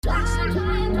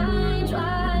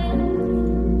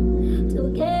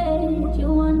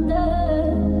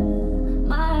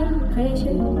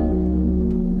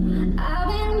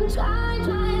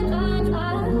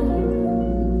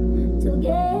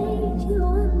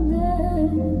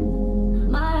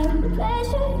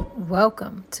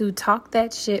Welcome to Talk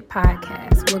That Shit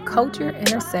podcast, where culture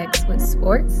intersects with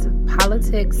sports,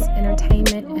 politics,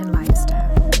 entertainment, and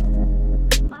lifestyle.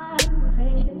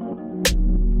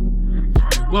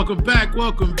 Welcome back.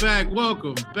 Talk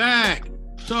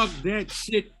That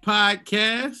Shit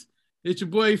podcast. It's your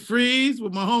boy Freeze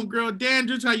with my homegirl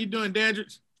Dandridge. How you doing,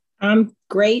 Dandridge? I'm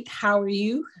great. How are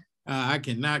you? I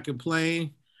cannot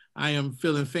complain. I am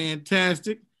feeling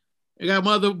fantastic. I got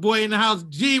my other boy in the house.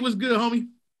 G, what's good, homie?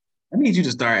 I need you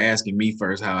to start asking me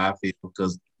first how I feel,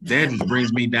 because that just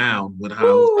brings me down with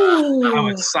how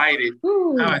excited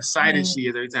she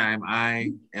is every time.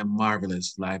 I am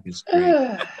marvelous. Life is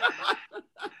great.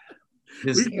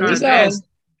 Just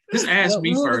ask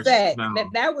me first. That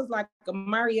was like a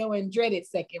Mario Andretti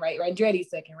second, right? Andretti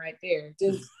second right there.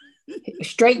 Just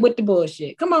straight with the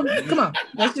bullshit. Come on.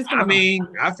 Let's just I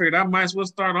figured I might as well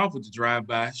start off with the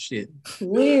drive-by shit.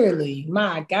 Clearly,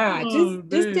 my God.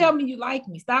 Just tell me you like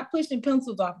me. Stop pushing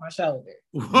pencils off my shoulder.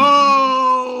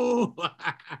 Whoa!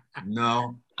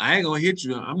 No, I ain't gonna hit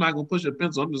you. I'm not gonna push a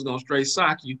pencil. I'm just gonna straight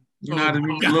sock you. You know how to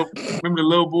remember the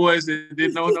little boys that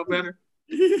didn't know no better?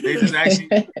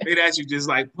 They'd actually just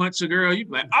like punch a girl. You'd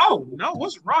be like, oh no,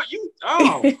 what's wrong?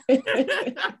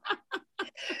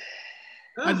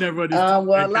 I never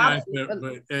understood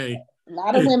but hey. A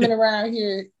lot of women around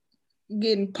here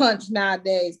getting punched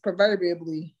nowadays,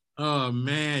 proverbially. Oh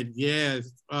man, yes.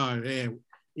 Oh man.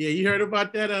 Yeah, you heard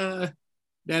about that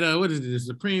what is it, the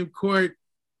Supreme Court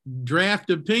draft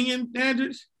opinion,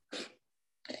 Andrews?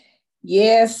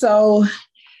 Yeah, so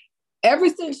ever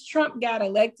since Trump got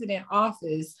elected in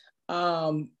office,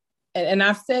 and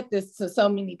I've said this to so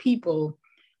many people,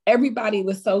 everybody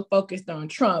was so focused on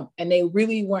Trump, and they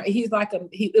really weren't. He's like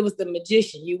it was the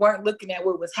magician. You weren't looking at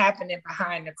what was happening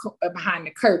behind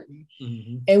the curtain.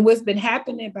 Mm-hmm. And what's been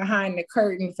happening behind the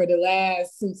curtain for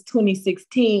since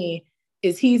 2016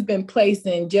 is he's been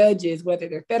placing judges, whether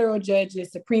they're federal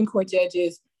judges, Supreme Court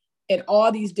judges, in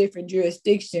all these different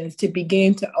jurisdictions to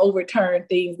begin to overturn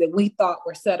things that we thought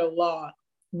were settled law,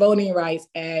 Voting Rights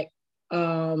Act,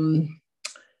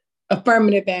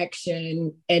 affirmative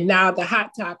action, and now the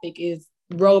hot topic is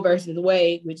Roe versus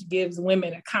Wade, which gives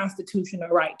women a constitutional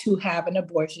right to have an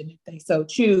abortion if they so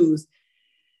choose.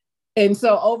 And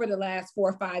so over the last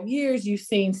 4 or 5 years, you've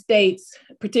seen states,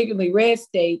 particularly red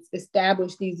states,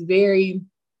 establish these very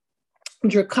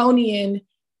draconian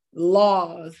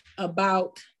laws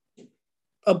about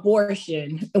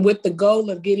abortion with the goal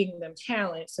of getting them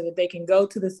challenged so that they can go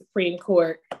to the Supreme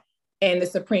Court and the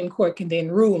Supreme Court can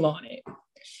then rule on it.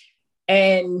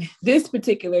 And this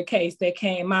particular case that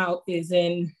came out is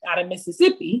out of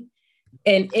Mississippi.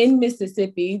 And in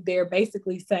Mississippi, they're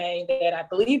basically saying that I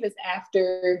believe it's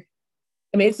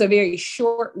it's a very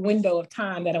short window of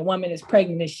time that a woman is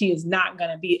pregnant and she is not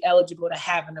going to be eligible to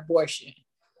have an abortion.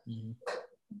 Mm-hmm.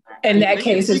 And that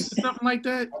case is something like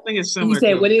that. I think it's similar. You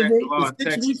said, what is it? Law in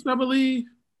 6 weeks, I believe.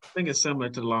 I think it's similar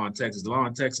to the law in Texas. The law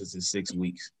in Texas is 6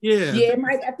 weeks. Yeah. Yeah,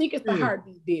 I think it's the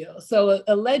heartbeat deal. So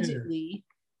allegedly,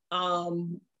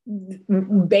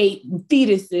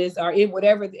 fetuses are in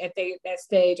whatever at that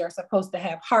stage are supposed to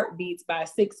have heartbeats by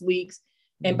 6 weeks.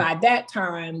 And by that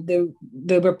time, the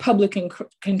Republican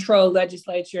controlled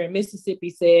legislature in Mississippi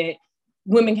said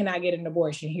women cannot get an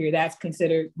abortion here. That's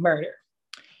considered murder.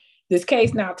 This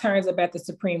case now turns up at the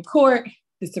Supreme Court.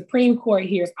 The Supreme Court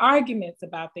hears arguments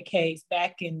about the case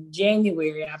back in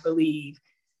January, I believe.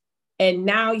 And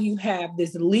now you have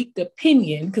this leaked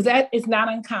opinion, because that is not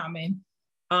uncommon.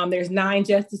 There's 9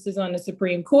 justices on the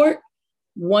Supreme Court.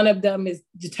 One of them is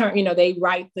they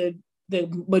write the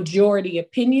majority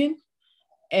opinion,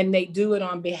 and they do it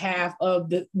on behalf of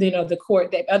the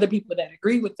court, that other people that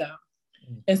agree with them.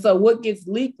 And so what gets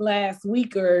leaked late last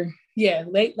week or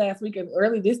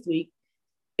early this week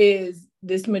is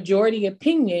this majority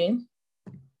opinion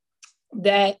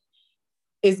that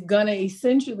is going to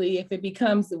essentially, if it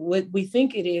becomes what we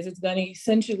think it is, it's going to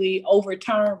essentially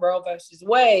overturn Roe versus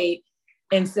Wade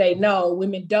and say, no,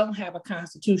 women don't have a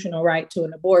constitutional right to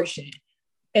an abortion.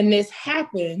 And this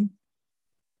happened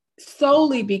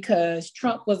solely because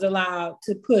Trump was allowed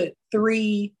to put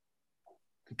 3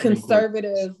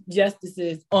 conservative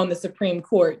justices on the Supreme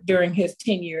Court during his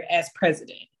tenure as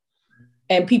president.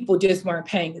 And people just weren't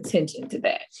paying attention to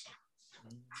that.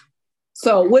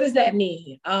 So what does that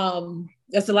mean?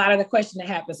 That's a lot of the question that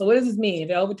happens. So what does this mean? If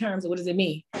it overturns it, what does it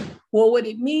mean? Well, what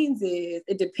it means is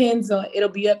it'll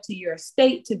be up to your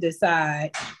state to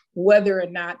decide whether or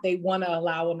not they want to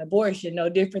allow an abortion, no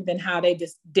different than how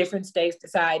different states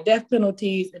decide death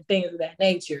penalties and things of that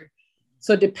nature.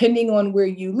 So depending on where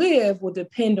you live will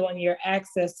depend on your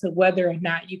access to whether or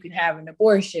not you can have an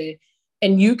abortion.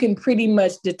 And you can pretty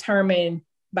much determine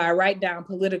by right down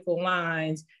political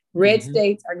lines. Red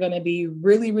states are going to be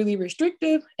really, really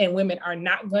restrictive, and women are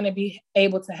not going to be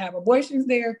able to have abortions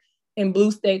there. And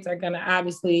blue states are going to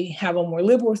obviously have a more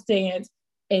liberal stance,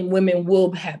 and women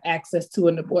will have access to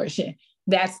an abortion.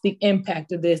 That's the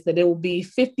impact of this, that it will be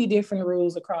 50 different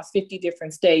rules across 50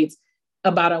 different states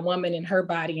about a woman and her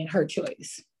body and her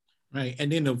choice. Right.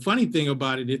 And then the funny thing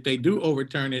about it, if they do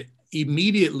overturn it,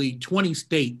 immediately 20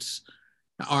 states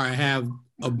have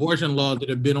abortion laws that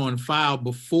have been on file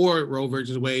before Roe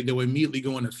versus Wade that will immediately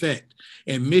go in effect.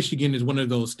 And Michigan is one of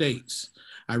those states.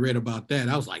 I read about that.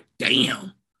 I was like,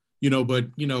 damn,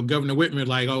 but Governor Whitmer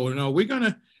like, oh no, we're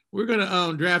gonna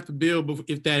draft a bill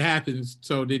if that happens,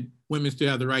 so that women still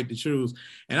have the right to choose.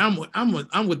 And I'm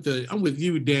with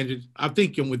you, Dan. I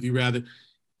think I'm with you rather.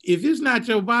 If it's not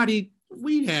your body,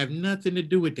 we have nothing to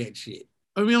do with that shit.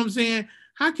 I mean, what I'm saying,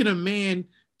 how can a man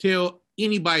tell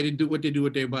anybody to do what they do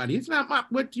with their body? It's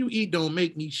not what you eat don't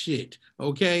make me shit.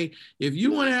 Okay, if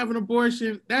you want to have an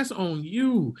abortion, that's on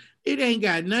you. It ain't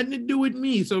got nothing to do with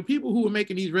me. So people who are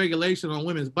making these regulations on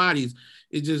women's bodies,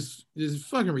 it's just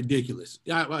fucking ridiculous.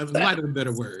 I like a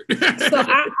better word. So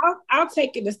I'll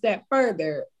take it a step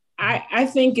further. I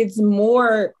think it's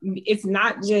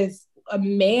not just a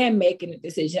man making a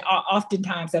decision.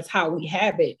 Oftentimes that's how we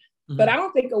have it. But I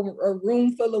don't think a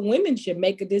room full of women should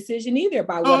make a decision either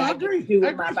about what I do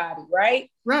with my body, right?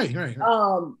 Right.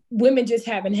 Women just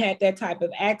haven't had that type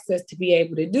of access to be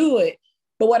able to do it.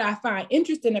 But what I find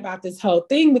interesting about this whole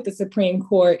thing with the Supreme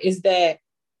Court is that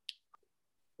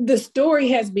the story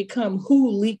has become who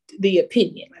leaked the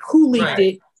opinion, who leaked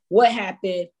it, what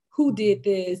happened, who did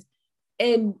this,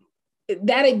 and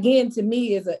that again to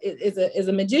me is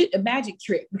a magic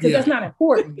trick, because that's not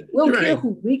important. We don't care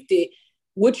who leaked it.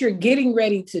 What you're getting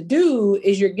ready to do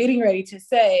is you're getting ready to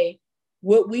say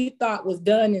what we thought was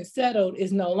done and settled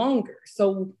is no longer.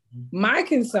 So my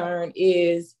concern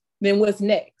is then what's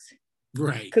next?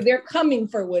 Right. Because they're coming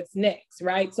for what's next,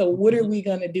 right? So what are we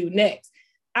going to do next?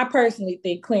 I personally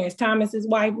think Clarence Thomas's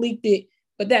wife leaked it,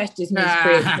 but that's just me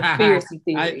spreading conspiracy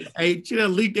theories. She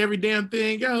done leaked every damn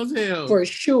thing else, hell. For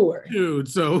sure. Dude,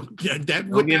 so that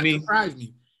would surprise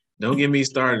me. Don't get me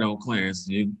started on Clarence.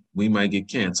 We might get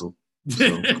canceled.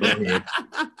 So go ahead.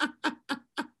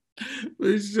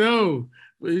 For sure.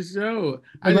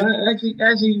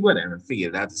 Actually, whatever.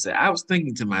 Figured it out to say. I was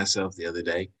thinking to myself the other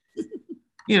day,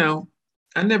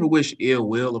 I never wish ill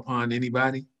will upon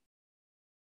anybody.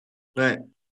 But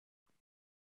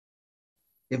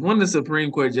if one of the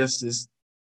Supreme Court justices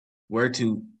were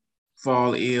to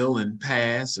fall ill and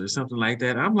pass or something like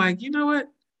that, I'm like, you know what?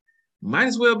 Might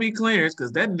as well be Clarence,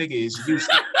 because that nigga is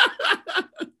useless.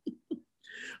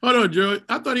 Hold on, Joe.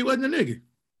 I thought he wasn't a nigga.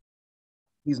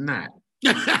 He's not.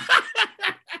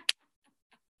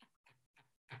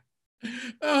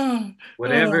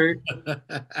 Whatever.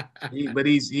 But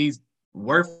he's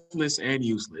worthless and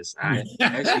useless. I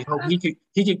actually hope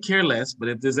he could care less. But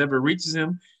if this ever reaches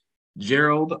him,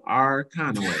 Gerald R.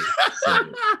 Conway. So,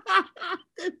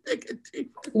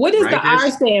 what does the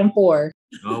R stand for?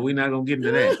 Oh, we're not gonna get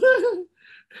into that.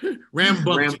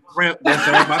 Rambunctious. That's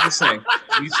what I was about to say.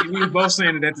 You see, we were both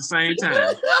saying it at the same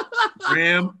time.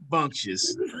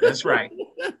 Rambunctious. That's right.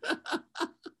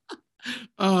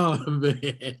 Oh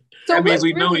man. So that means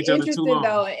we know really each other too long.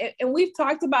 Though, and we've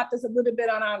talked about this a little bit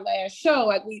on our last show.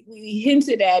 Like we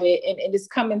hinted at it, and it's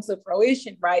coming to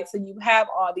fruition, right? So you have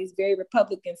all these very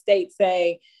Republican states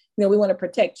saying, we want to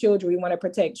protect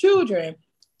children.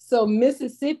 So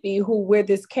Mississippi, where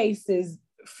this case is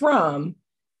from,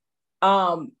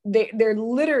 they're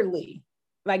literally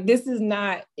like, this is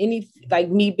not any like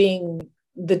me being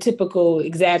the typical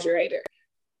exaggerator.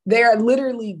 They are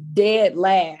literally dead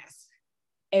last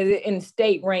in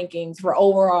state rankings for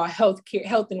overall health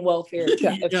and welfare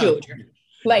of children,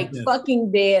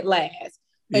 fucking dead last.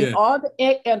 And all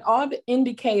the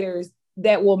indicators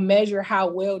that will measure how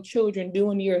well children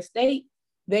do in your state,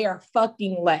 they are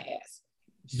fucking last.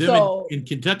 So in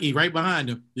Kentucky, right behind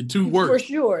them, the two worst. For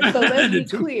sure. So let's be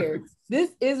clear.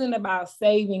 This isn't about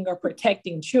saving or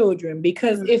protecting children,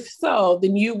 because if so,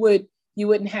 then you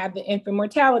wouldn't have the infant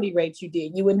mortality rates you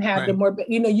did. You wouldn't have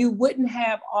you wouldn't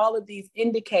have all of these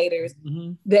indicators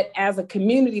that as a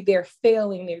community, they're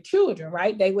failing their children,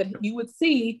 right? You would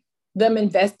see them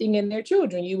investing in their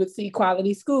children. You would see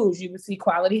quality schools. You would see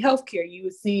quality healthcare. You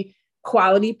would see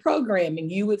quality programming.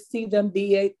 You would see them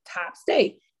be a top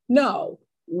state. No,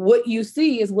 what you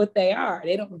see is what they are.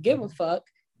 They don't give a fuck.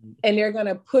 And they're going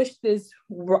to push this,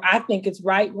 I think it's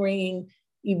right-wing,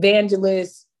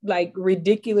 evangelist, like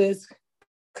ridiculous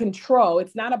control.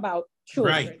 It's not about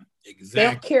children. Right, exactly.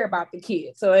 They don't care about the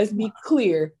kids. So let's be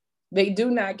clear. They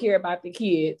do not care about the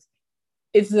kids.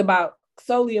 it's about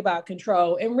solely about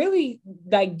control and really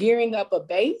like gearing up a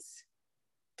base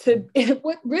to.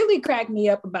 What really cracked me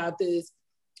up about this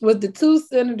was the two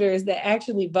senators that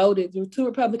actually voted, the two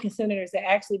Republican senators that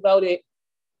actually voted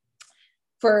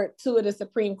for two of the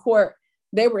Supreme Court.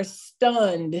 They were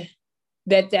stunned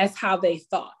that that's how they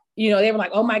thought. They were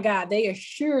like, oh my God, they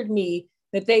assured me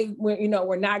that they were,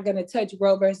 were not going to touch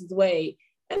Roe versus Wade.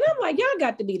 And I'm like, y'all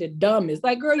got to be the dumbest.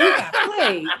 Like, girl, you got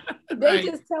played. They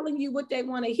just telling you what they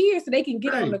want to hear so they can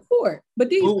get on the court. But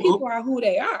these people are who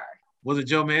they are. Was it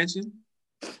Joe Manchin?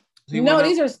 No,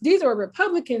 these are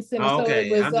Republican senators. Oh, okay.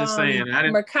 So it was I'm just saying,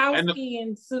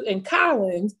 Murkowski and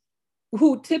Collins,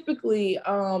 who typically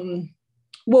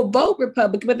will vote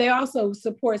Republican, but they also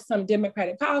support some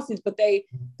Democratic policies. But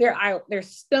they're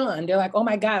stunned. They're like, oh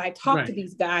my God, I talked to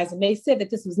these guys and they said that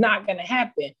this was not going to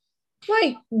happen.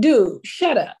 Like, dude,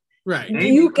 shut up. Right.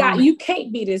 You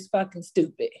can't be this fucking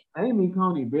stupid. Amy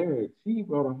Coney Barrett, she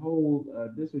wrote a whole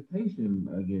dissertation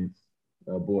against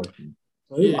abortion.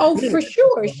 Oh, for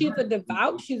sure. She's a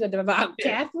devout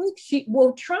Catholic.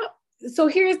 Trump. So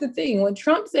here's the thing. When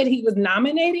Trump said he was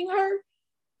nominating her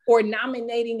or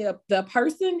nominating the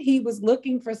person, he was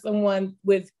looking for someone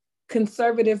with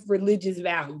conservative religious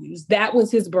values. That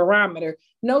was his barometer.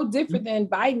 No different than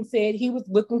Biden said he was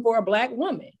looking for a Black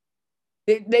woman.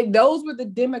 Those were the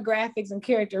demographics and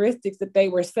characteristics that they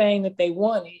were saying that they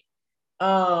wanted.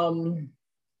 And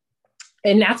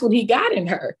that's what he got in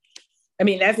her. I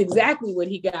mean, that's exactly what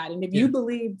he got. And if you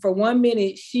believe for 1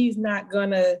 minute she's not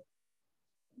gonna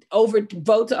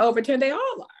vote to overturn, they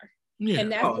all are. Yeah.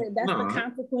 And that's the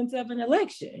consequence of an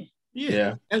election.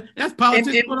 Yeah. That's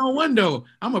politics put on one though.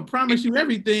 I'm gonna promise you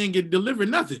everything and deliver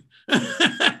nothing.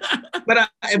 But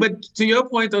to your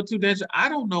point though, too, Densha, I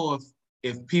don't know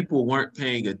if people weren't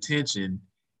paying attention.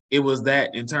 It was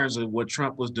that in terms of what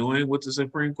Trump was doing with the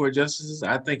Supreme Court justices,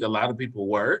 I think a lot of people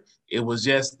were. It was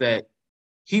just that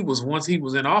once he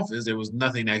was in office, there was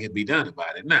nothing that could be done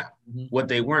about it. Now, what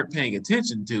they weren't paying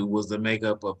attention to was the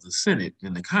makeup of the Senate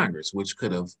and the Congress, which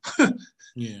could have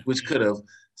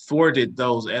thwarted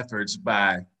those efforts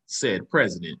by said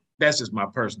president. That's just my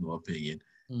personal opinion.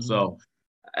 Mm-hmm. So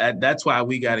that's why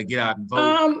we got to get out and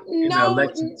vote.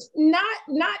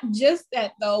 Not just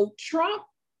that though. Trump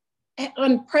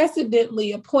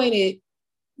unprecedentedly appointed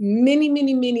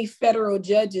many federal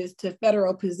judges to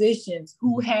federal positions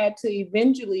who had to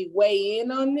eventually weigh in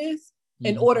on this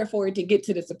in order for it to get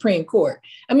to the Supreme Court.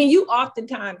 I mean, you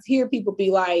oftentimes hear people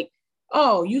be like,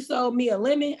 oh, you sold me a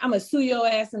lemon, I'm gonna sue your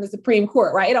ass in the Supreme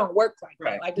Court, right? It don't work like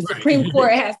that. Like the Supreme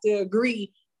Court has to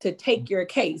agree to take your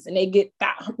case, and they get,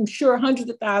 I'm sure,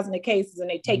 hundreds of thousands of cases, and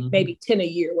they take maybe 10 a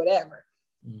year, whatever.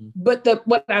 But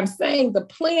what I'm saying, the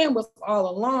plan was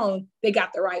all along, they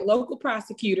got the right local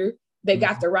prosecutor, they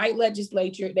got the right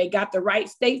legislature, they got the right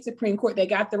state Supreme Court, they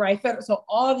got the right federal. So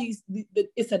all these,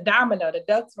 it's a domino, the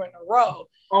ducks are in a row.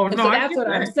 So that's what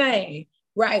I'm saying,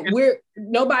 right?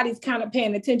 Nobody's kind of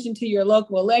paying attention to your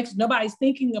local election. Nobody's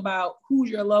thinking about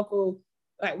who's your local,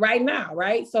 like right now,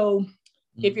 right? So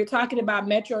if you're talking about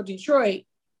Metro Detroit,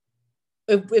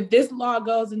 if this law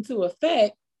goes into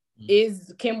effect,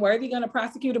 is Kim Worthy going to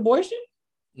prosecute abortion?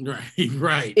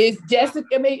 Right. Is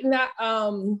Jessica,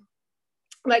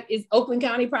 is Oakland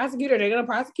County prosecutor, they're going to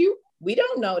prosecute? We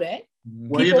don't know that.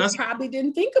 Well, people probably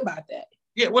didn't think about that.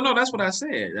 Yeah, well, no, that's what I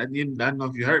said. I don't know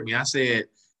if you heard me. I said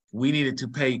we needed to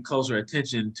pay closer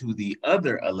attention to the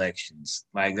other elections.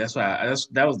 Like that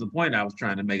was the point I was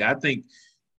trying to make. I think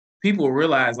people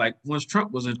realize, like, once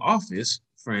Trump was in office,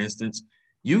 for instance,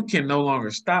 you can no longer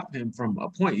stop him from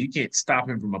appointing. You can't stop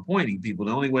him from appointing people.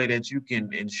 The only way that you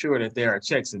can ensure that there are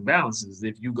checks and balances is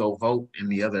if you go vote in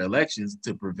the other elections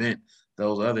to prevent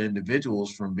those other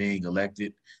individuals from being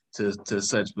elected to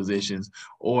such positions.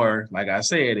 Or, like I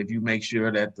said, if you make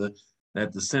sure that the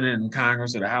Senate and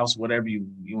Congress or the House, whatever you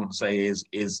want to say,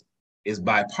 is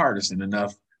bipartisan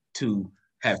enough to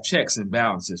have checks and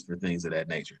balances for things of that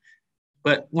nature.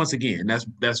 But once again,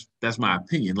 that's my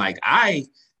opinion. Like I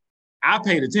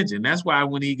paid attention. That's why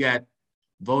when he got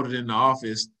voted into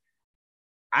office,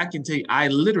 I can tell you, I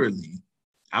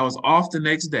was off the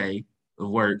next day of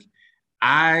work.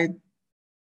 I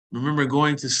remember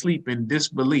going to sleep in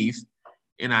disbelief,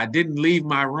 and I didn't leave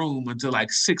my room until like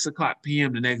 6:00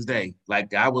 p.m. the next day.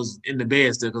 Like I was in the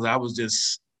bed still because I was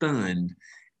just stunned.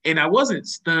 And I wasn't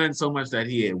stunned so much that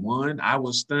he had won. I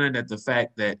was stunned at the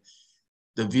fact that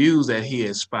the views that he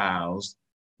espoused,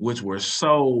 which were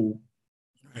so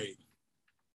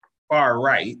far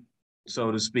right,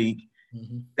 so to speak,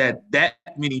 that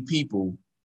many people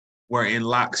were in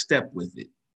lockstep with it.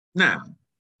 Now,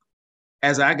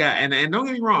 as I got, and don't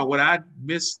get me wrong, what I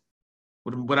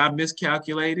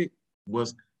miscalculated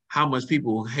was how much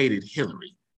people hated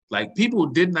Hillary. Like people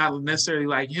did not necessarily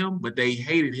like him, but they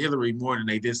hated Hillary more than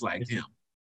they disliked him.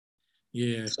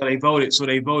 Yeah. So they voted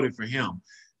for him.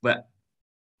 But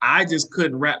I just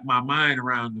couldn't wrap my mind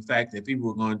around the fact that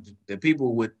people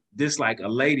would dislike a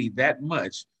lady that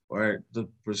much, or the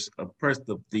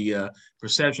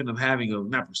perception of having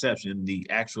the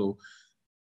actual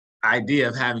idea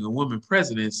of having a woman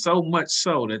president, so much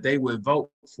so that they would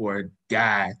vote for a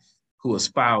guy who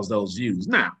espoused those views.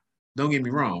 Now, don't get me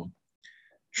wrong.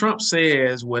 Trump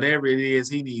says whatever it is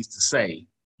he needs to say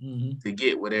to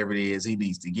get whatever it is he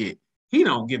needs to get. He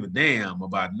don't give a damn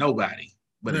about nobody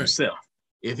but himself.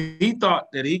 If he thought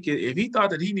that he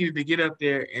needed to get up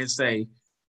there and say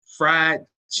fried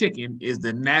chicken is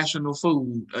the national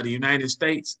food of the United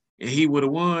States and he would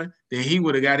have won, then he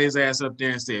would have got his ass up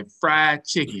there and said fried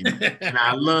chicken and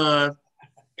I love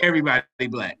everybody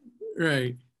black.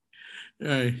 Right.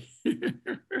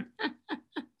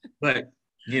 But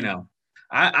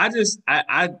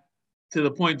I to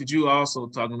the point that you also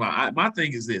talking about, my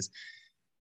thing is this.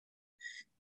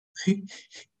 We'll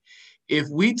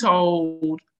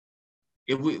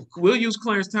use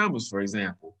Clarence Thomas, for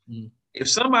example. If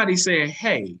somebody said,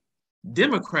 hey,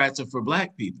 Democrats are for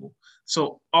black people,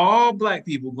 so all black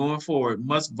people going forward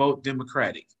must vote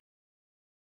Democratic.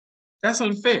 That's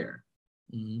unfair,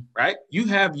 right? You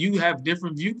have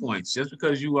different viewpoints. Just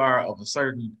because you are of a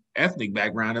certain ethnic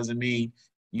background doesn't mean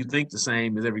you think the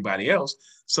same as everybody else.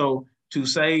 So to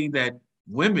say that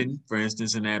women, for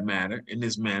instance,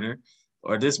 this matter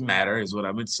is what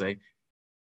I meant to say,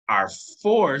 are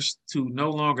forced to no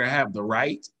longer have the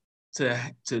right to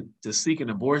seek an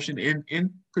abortion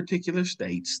in particular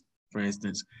states, for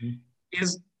instance,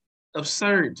 is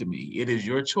absurd to me. It is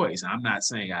your choice. I'm not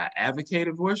saying I advocate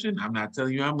abortion. I'm not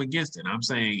telling you I'm against it. I'm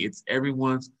saying it's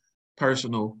everyone's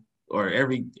personal, or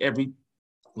every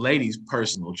lady's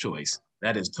personal choice.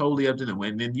 That is totally up to them.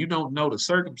 And then you don't know the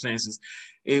circumstances.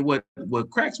 What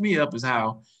cracks me up is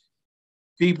how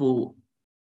people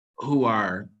who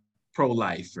are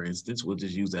pro-life, for instance, we'll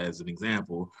just use that as an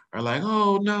example, are like,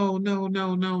 oh, no.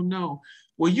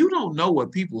 Well, you don't know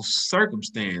what people's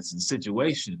circumstance and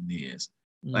situation is.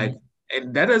 Like,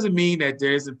 and that doesn't mean that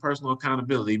there isn't personal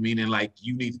accountability, meaning like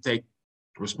you need to take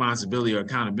responsibility or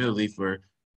accountability for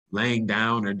laying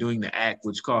down or doing the act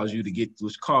which caused you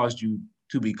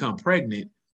to become pregnant.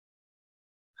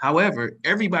 However,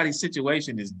 everybody's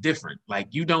situation is different. Like,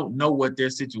 you don't know what their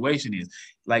situation is.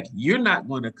 Like, you're not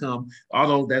going to come,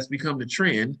 although that's become the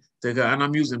trend, and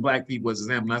I'm using black people as an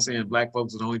example. I'm not saying black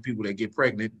folks are the only people that get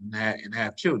pregnant and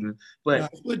have children,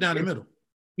 but split down the middle.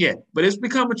 Yeah, but it's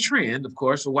become a trend, of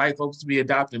course, for white folks to be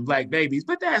adopting black babies,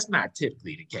 but that's not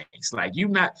typically the case. Like,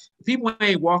 people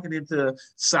ain't walking into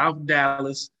South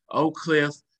Dallas, Oak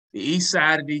Cliff, the east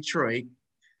side of Detroit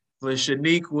for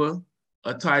Shaniqua,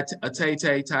 a Tay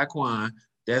Taquan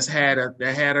that had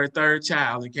her third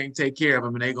child and can't take care of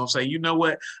him, and they gonna say, you know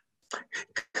what,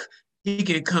 he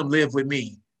can come live with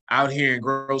me out here in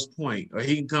Grosse Pointe, or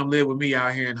he can come live with me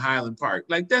out here in Highland Park.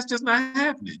 Like, that's just not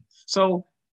happening. So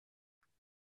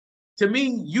to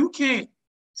me, you can't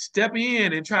step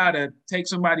in and try to take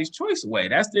somebody's choice away.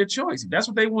 That's their choice. If that's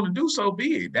what they want to do, so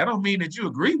be it. That don't mean that you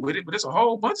agree with it, but it's a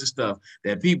whole bunch of stuff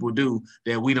that people do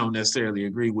that we don't necessarily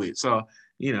agree with. So,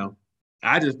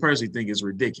 I just personally think it's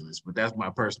ridiculous, but that's my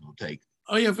personal take.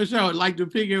 Oh yeah, for sure. Like, to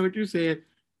figure what you said,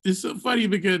 it's so funny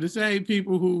because the same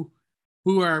people who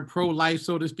are pro-life,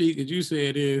 so to speak, as you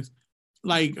said, is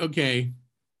like, okay,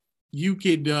 you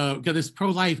could, because it's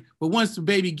pro-life, but once the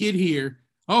baby get here,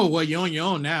 oh, well, you're on your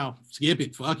own now. Skip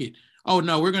it. Fuck it. Oh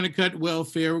no, we're gonna cut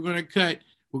welfare. We're gonna cut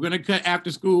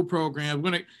after school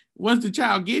programs. Once the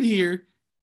child get here,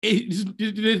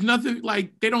 there's nothing,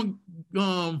 like, they don't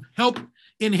help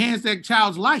enhance that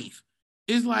child's life.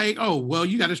 It's like, oh, well,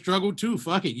 you got to struggle too.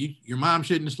 Fuck it. Your mom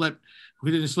shouldn't have slept.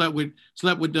 We didn't slept with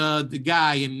the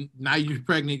guy, and now you're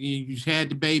pregnant. You just had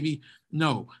the baby.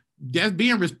 No, that's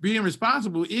being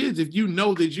responsible. Is if you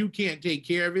know that you can't take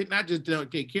care of it, not just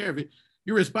don't take care of it.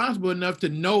 You're responsible enough to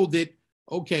know that,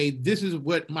 okay, this is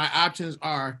what my options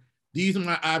are. These are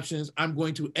my options. I'm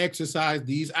going to exercise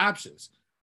these options.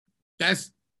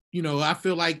 That's, I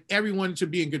feel like everyone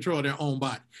should be in control of their own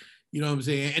body. You know what I'm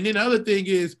saying? And then the other thing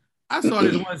is, I saw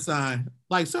this one sign,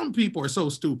 like, some people are so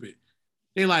stupid.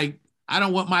 They like, I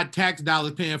don't want my tax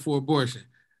dollars paying for abortion.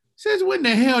 Since when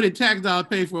the hell did tax dollars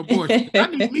pay for abortion? I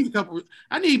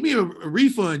need me a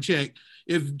refund check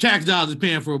if tax dollars is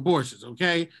paying for abortions,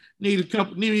 okay? Need a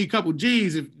couple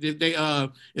G's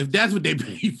if that's what they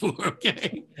pay for,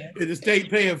 okay? If the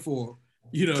state paying for,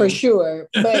 For sure.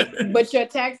 But your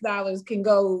tax dollars can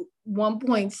go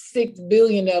 1.6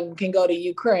 billion of them can go to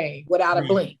Ukraine without a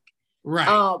blink.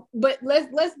 Right. But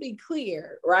let's be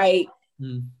clear, right?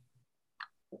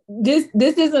 This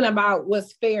isn't about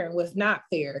what's fair and what's not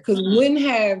fair. Because when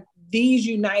have these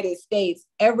United States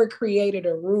ever created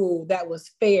a rule that was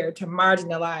fair to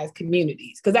marginalized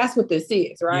communities? Because that's what this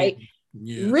is, right?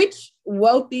 Yeah. Rich,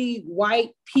 wealthy,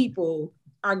 white people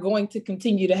are going to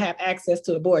continue to have access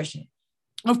to abortion.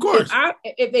 Of course.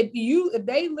 If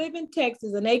they live in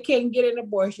Texas and they can't get an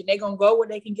abortion, they're gonna go where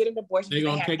they can get an abortion. They're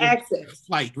gonna have access.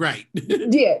 Flight, right?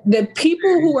 Yeah, the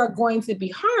people who are going to be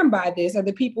harmed by this are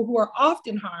the people who are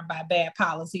often harmed by bad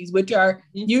policies, which are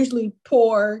usually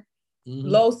poor,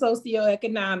 low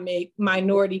socioeconomic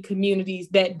minority communities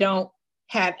that don't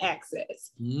have access,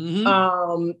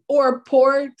 or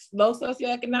poor, low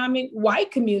socioeconomic white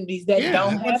communities that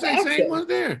don't have access. Same ones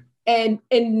there. And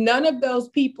none of those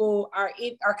people are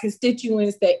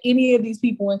constituents that any of these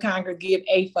people in Congress give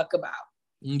a fuck about.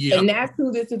 Yep. And that's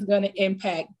who this is going to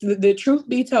impact. The truth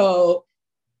be told,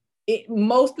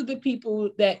 most of the people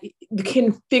that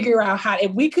can figure out how,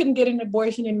 if we couldn't get an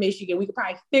abortion in Michigan, we could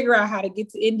probably figure out how to get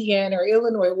to Indiana or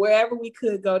Illinois, wherever we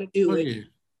could go to do it. Yeah.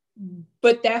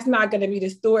 But that's not going to be the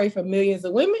story for millions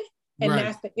of women. And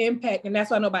that's the impact. And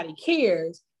that's why nobody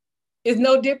cares. It's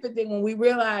no different than when we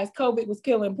realized COVID was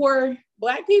killing poor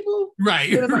Black people.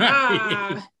 Right. It was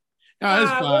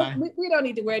like, we don't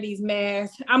need to wear these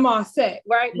masks. I'm all set,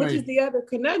 right? Which is the other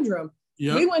conundrum.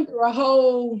 Yep. We went through a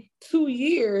whole 2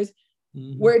 years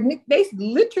where they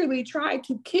literally tried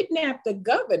to kidnap the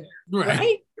governor,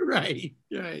 right? Right.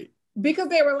 Because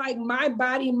they were like, my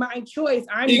body, my choice.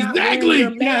 I'm not wearing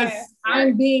your mask. Yes.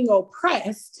 I'm being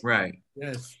oppressed. Right.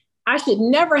 Yes. I should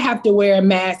never have to wear a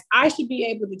mask. I should be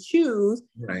able to choose.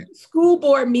 Right. School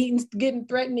board meetings getting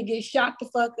threatened to get shot the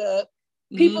fuck up.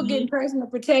 People getting personal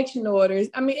protection orders.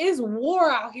 I mean, it's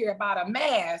war out here about a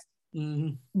mask.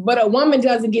 But a woman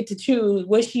doesn't get to choose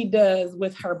what she does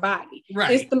with her body.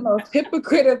 Right. It's the most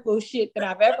hypocritical shit that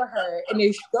I've ever heard. And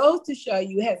it goes to show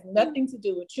you it has nothing to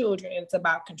do with children. It's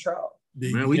about control.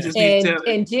 Man, we just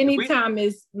and Jenny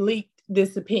Thomas leaked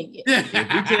this opinion.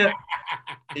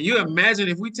 Can you imagine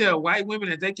if we tell white women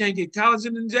that they can't get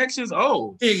collagen injections?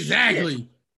 Oh, exactly.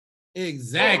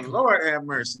 Oh, Lord have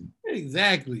mercy.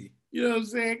 Exactly. You know what I'm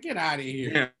saying? Get out of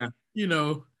here. Yeah. You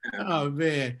know, oh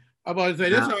man. I'm about to say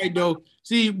that's all right though.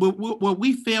 See, what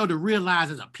we fail to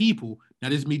realize as a people, now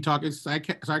this is me talking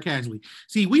sarcastically.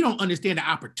 See, we don't understand the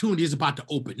opportunity is about to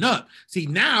open up. See,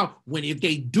 now if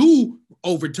they do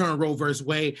overturn Roe versus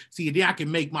Wade, see, then I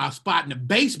can make my spot in the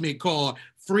basement called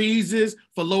freezes,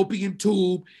 fallopian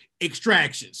tube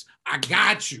extractions. I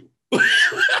got you.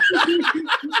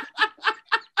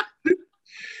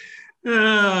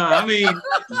 I mean,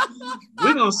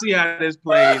 we're gonna see how this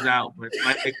plays out, but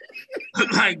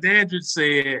like Dandridge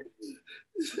said,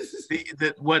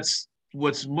 it's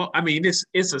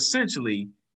essentially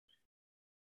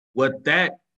what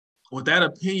that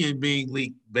opinion being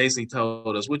leaked basically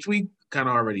told us, which we kind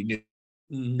of already knew,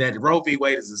 that Roe v.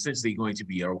 Wade is essentially going to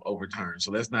be overturned.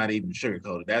 So let's not even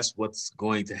sugarcoat it. That's what's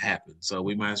going to happen. So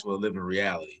we might as well live in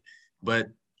reality. But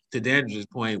to Dandridge's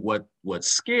point,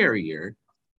 what's scarier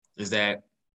is that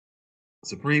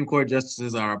Supreme Court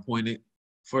justices are appointed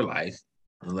for life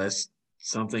unless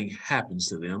something happens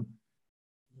to them.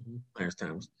 Clarence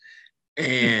Thomas.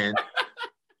 And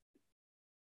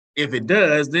if it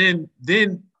does, then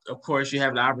of course you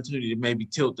have the opportunity to maybe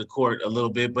tilt the court a little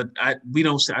bit, but I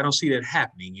don't see that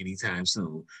happening anytime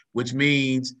soon, which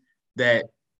means that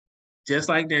just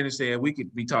like Danny said, we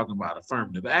could be talking about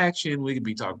affirmative action, we could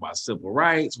be talking about civil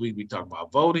rights, we could be talking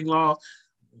about voting law,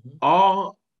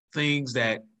 all things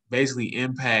that basically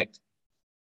impact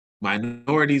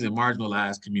minorities and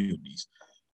marginalized communities,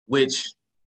 which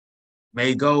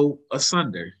may go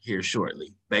asunder here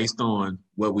shortly based on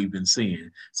what we've been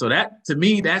seeing. So that, to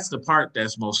me, that's the part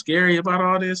that's most scary about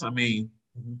all this. I mean,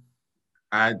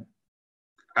 I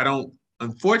don't,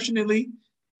 unfortunately,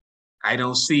 I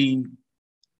don't see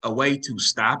a way to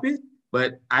stop it,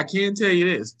 but I can tell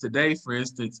you this. Today, for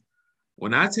instance,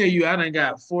 when I tell you I done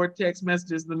got 4 text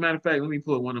messages, as a matter of fact, let me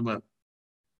pull one of them up.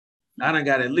 I done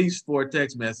got at least 4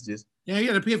 text messages. Yeah, you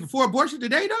got to pay for 4 abortions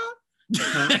today, dog?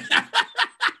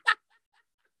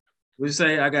 We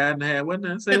say I got had what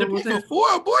did I say? What was that?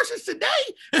 4 abortions today?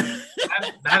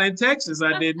 not in Texas,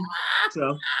 I didn't.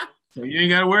 So you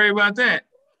ain't got to worry about that.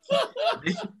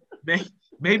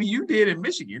 Maybe you did in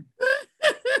Michigan.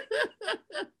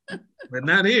 but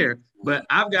not here. But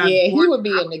I've got he would be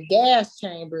in the gas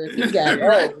chamber if he got.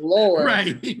 Oh Lord,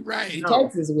 right.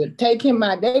 Texas would take him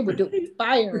out. They would do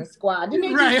firing squad. Didn't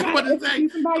they Right, just I'm about to say,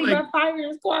 somebody like, about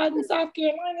firing squad in South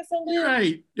Carolina? Something.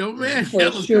 Right, yo man,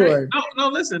 For sure. No,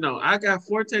 listen, no. I got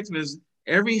 4 text messages.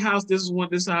 Every house, this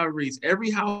is how it reads. Every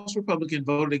House Republican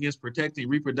voted against protecting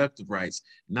reproductive rights.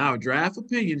 Now, draft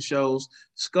opinion shows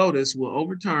SCOTUS will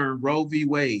overturn Roe v.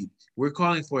 Wade. We're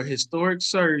calling for a historic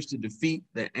surge to defeat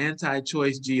the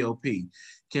anti-choice GOP.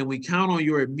 Can we count on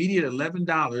your immediate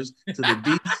 $11 to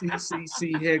the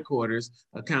DCCC headquarters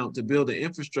account to build the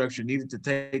infrastructure needed to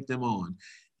take them on?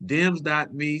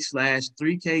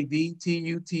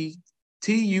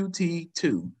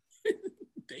 Dems.me/3KDTUT2.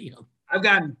 Damn.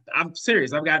 I'm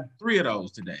serious. I've got 3 of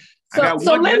those today. So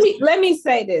let me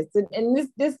say this, and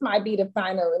this might be the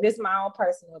final, this is my own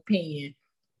personal opinion.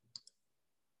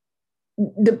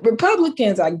 The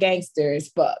Republicans are gangsters,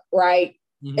 fuck, right?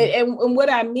 Mm-hmm. And what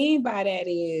I mean by that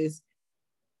is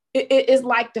it's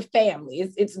like the family.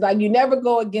 It's like you never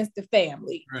go against the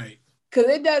family. Right. Because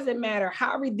it doesn't matter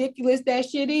how ridiculous that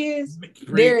shit is,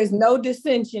 there is no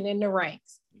dissension in the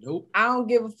ranks. Nope. I don't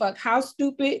give a fuck how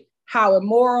stupid, how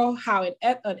immoral, how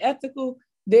unethical,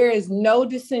 there is no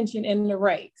dissension in the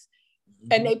ranks.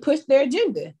 Mm-hmm. And they push their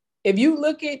agenda. If you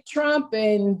look at Trump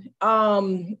and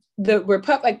the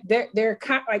Republic, they're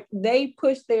kind of like they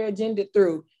push their agenda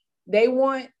through. They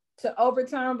want to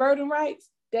overturn voting rights.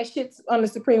 That shit's on the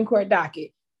Supreme Court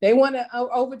docket. They want to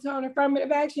overturn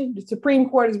affirmative action. The Supreme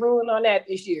Court is ruling on that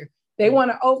this year. They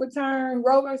want to overturn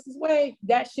Roe versus Wade.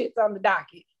 That shit's on the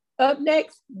docket. Up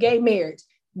next, gay marriage.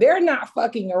 They're not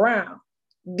fucking around.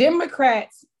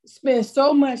 Democrats spend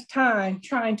so much time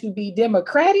trying to be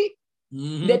democratic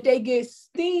that they get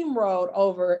steamrolled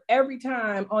over every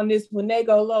time on this. When they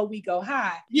go low, we go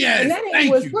high. Yeah, and that ain't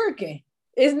what's working.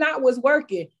 It's not what's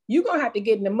working. You're going to have to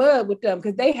get in the mud with them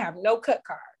because they have no cut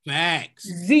card. Facts.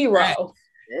 Zero. Facts.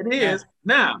 It is.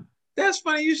 Now, that's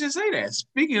funny you should say that.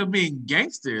 Speaking of being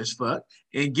gangster as fuck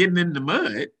and getting in the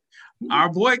mud, our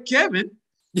boy Kevin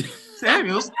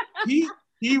Samuels, he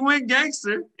went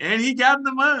gangster and he got in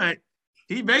the mud.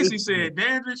 He basically said,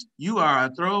 Dandridge, you are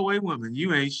a throwaway woman.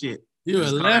 You ain't shit. You're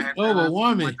a leftover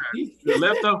woman. You're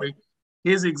leftover.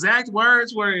 His exact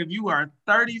words were, if you are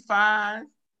 35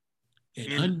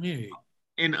 and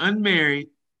unmarried,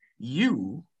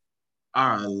 you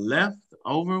are a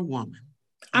leftover woman.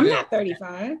 I'm not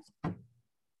 35.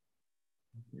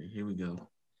 Here we go.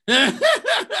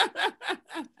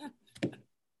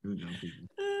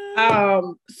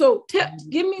 So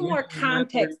give me more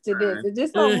context to this. Is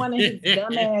this on one of his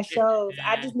dumbass shows?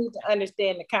 I just need to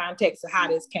understand the context of how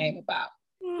this came about.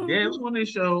 Yeah, it was one of his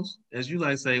shows, as you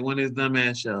like to say, one of his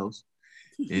dumbass shows.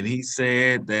 And he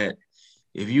said that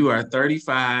if you are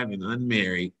 35 and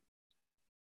unmarried,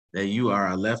 that you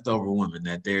are a leftover woman,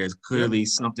 that there is clearly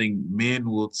something, men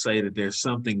will say that there's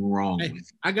something wrong with you.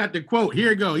 I got the quote.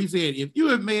 Here you go. He said, if you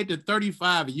have made it to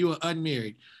 35 and you are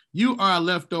unmarried, you are a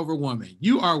leftover woman.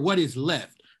 You are what is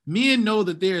left. Men know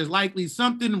that there is likely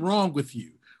something wrong with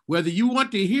you. Whether you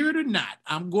want to hear it or not,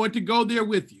 I'm going to go there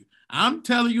with you. I'm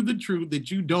telling you the truth that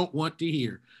you don't want to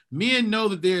hear. Men know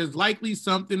that there is likely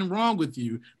something wrong with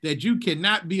you, that you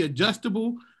cannot be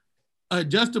adjustable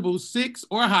 6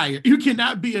 or higher. You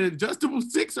cannot be an adjustable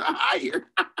 6 or higher.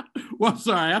 Well,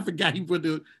 sorry, I forgot he put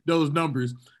those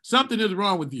numbers. Something is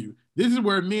wrong with you. This is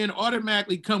where men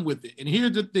automatically come with it. And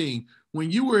here's the thing.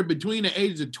 When you were between the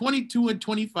ages of 22 and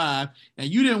 25 and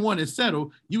you didn't want to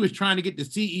settle, you was trying to get the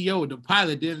CEO, the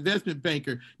pilot, the investment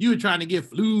banker. You were trying to get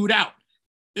flued out.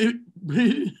 And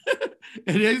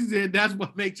they said that's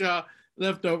what makes y'all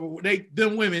leftover.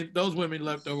 Those women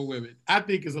leftover women. I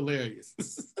think it's hilarious.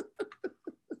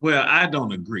 Well, I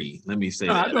don't agree. Let me say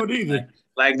that. I don't either.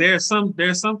 Like there's some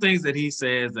things that he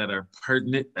says that are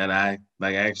pertinent that I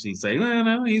like actually say, well,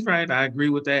 no, he's right. I agree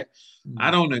with that.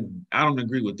 I don't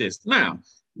agree with this. Now,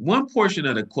 one portion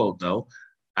of the quote though,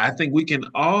 I think we can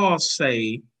all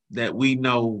say that we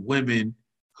know women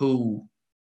who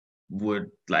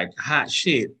were like hot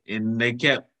shit and they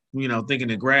kept, thinking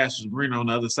the grass was green on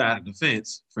the other side of the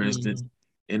fence, for instance.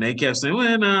 And they kept saying,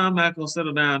 well, no, I'm not going to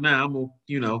settle down now. I'm going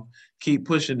to, keep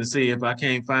pushing to see if I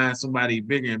can't find somebody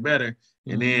bigger and better.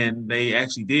 And then they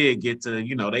actually did get to,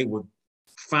 they were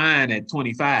fine at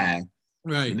 25.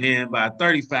 Right. And then by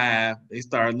 35, they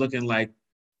started looking like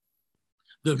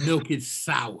the milk is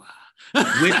sour.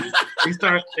 Whitney. They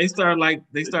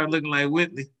started looking like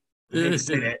Whitney. They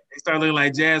say that. They started looking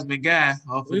like Jasmine Guy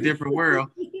off A Different World.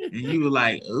 And you were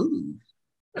like, ooh,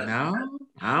 no,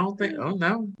 I don't think, oh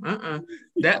no,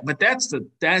 But that's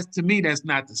to me, that's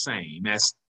not the same.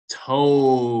 That's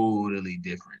totally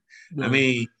different. No. I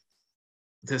mean,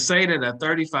 to say that a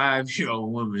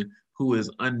 35-year-old woman who is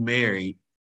unmarried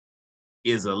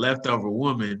is a leftover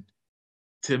woman,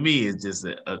 to me, is just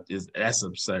that's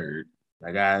absurd.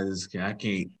 Like I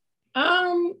can't.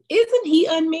 Isn't he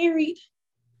unmarried?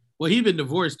 Well, he's been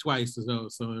divorced twice, so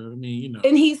I mean, you know.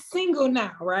 And he's single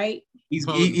now, right? He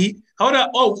hold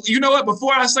up. Oh, you know what?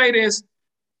 Before I say this,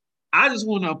 I just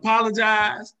want to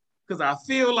apologize because I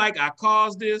feel like I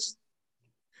caused this.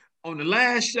 On the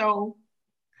last show,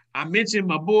 I mentioned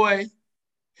my boy,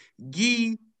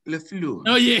 Guy Lafleur.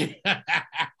 Oh, yeah.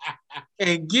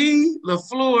 And Guy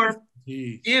Lafleur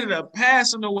ended up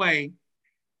passing away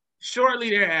shortly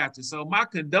thereafter. So my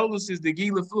condolences to Guy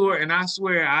Lafleur, and I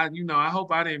swear, I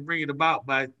hope I didn't bring it about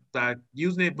by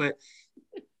using it, but.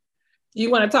 You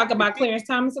want to talk about Clarence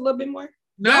Thomas a little bit more?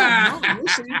 No.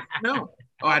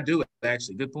 Oh, I do,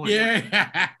 actually. Good point.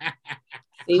 Yeah.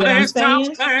 Clarence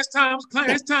Thomas. I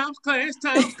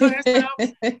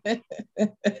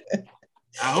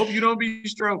hope you don't be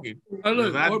stroking. Oh,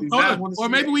 look, or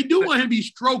maybe we do want him to be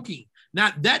stroking.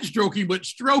 Not that stroking, but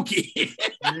stroking.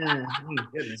 Yeah,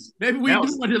 maybe we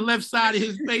do want the left side of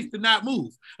his face to not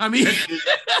move. I mean,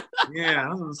 yeah, I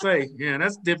was going to say, yeah,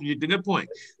 that's different. Good point.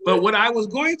 But what I was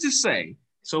going to say,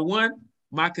 so one,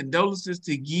 my condolences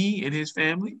to Guy and his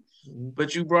family,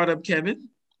 but you brought up Kevin,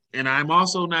 and I'm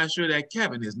also not sure that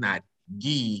Kevin is not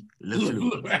Guy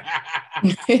Lafleur.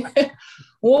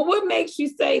 Well, what makes you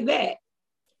say that?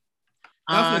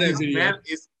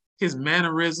 His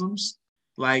mannerisms,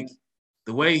 like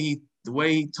the way he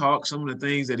talks, some of the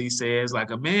things that he says.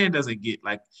 Like men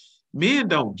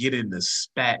don't get into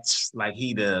spats like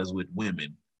he does with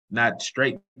women, not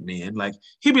straight men. Like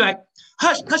he'd be like,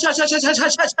 hush, hush, hush, hush, hush, hush,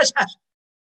 hush, hush, hush.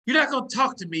 You're not gonna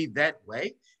talk to me that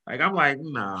way. Like I'm like,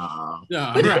 nah.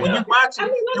 But right. When you watch it, I'm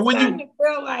starting to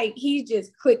feel like he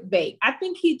just clickbait. I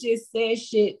think he just says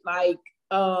shit like,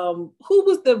 who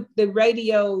was the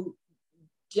radio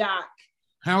jock?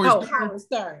 Howard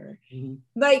Stern. Mm-hmm.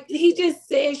 Like he just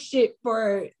says shit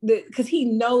because he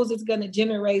knows it's going to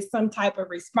generate some type of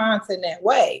response in that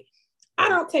way. I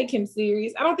don't take him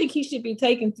serious. I don't think he should be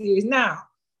taken serious. Now,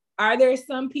 are there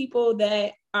some people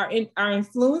that are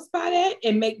influenced by that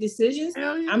and make decisions?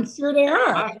 Yeah. I'm sure there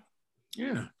are.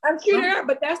 Yeah, I'm sure there are.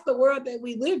 But that's the world that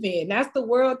we live in. That's the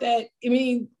world that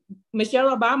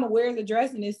Michelle Obama wears a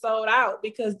dress and is sold out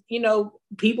because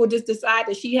people just decide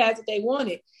that she has what they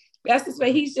wanted. That's the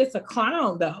way. He's just a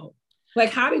clown, though.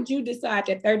 Like, how did you decide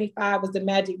that 35 was the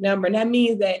magic number? And that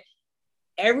means that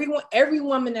every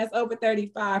woman that's over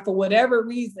 35, for whatever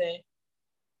reason,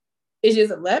 is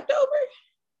just a leftover.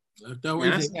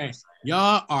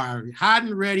 Y'all are hot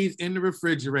and ready's in the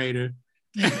refrigerator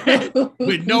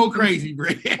with no crazy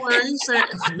bread. Well, he said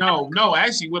no.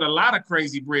 Actually, with a lot of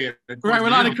crazy bread. Right,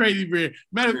 with a lot of crazy bread.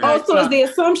 So is the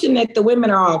assumption that the women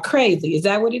are all crazy? Is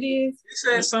that what it is? He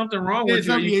said something wrong with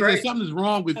you. Something's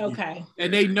wrong with you,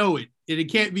 and they know it, and it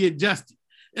can't be adjusted.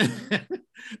 He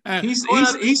said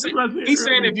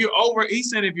if you're over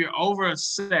a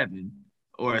 7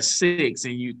 or a 6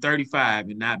 and you're 35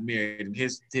 and not married, and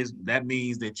his that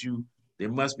means that there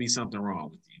must be something wrong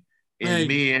with you.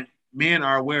 And men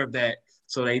are aware of that,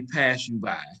 so they pass you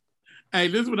by. Hey,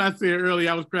 this is what I said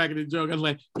earlier. I was cracking a joke. I was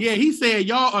like, yeah, he said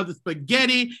y'all are the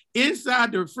spaghetti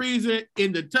inside the freezer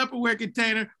in the Tupperware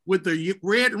container with the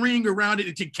red ring around it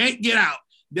that you can't get out.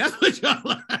 That's what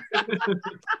y'all are.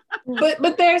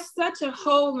 But there's such a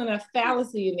hole and a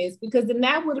fallacy in this, because then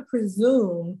that would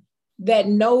presume that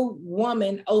no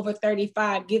woman over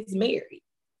 35 gets married.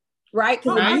 Right?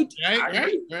 Right.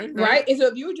 And so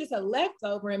if you're just a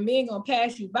leftover and men gonna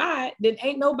pass you by, then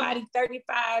ain't nobody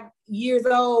 35 years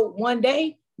old one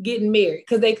day getting married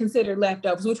because they consider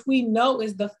leftovers, which we know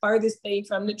is the furthest thing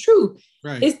from the truth.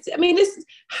 Right. Do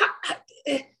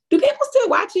people still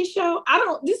watch this show?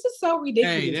 This is so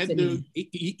ridiculous. Hey, that dude,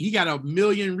 he got 1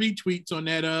 million retweets on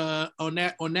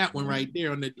that one right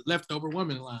there on the leftover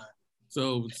woman line.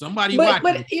 So somebody watching.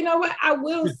 But you know what? I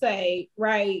will say,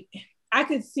 right. I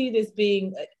could see this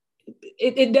being,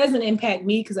 it doesn't impact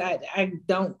me because I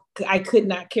could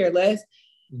not care less.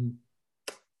 Mm-hmm.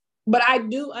 But I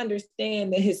do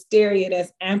understand the hysteria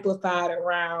that's amplified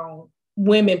around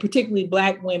women, particularly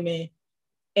Black women,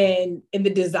 and the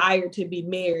desire to be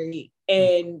married,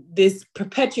 and this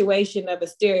perpetuation of a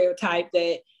stereotype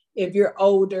that if you're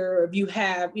older or if you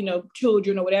have,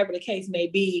 children or whatever the case may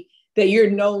be, that you're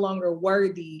no longer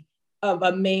worthy of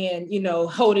a man,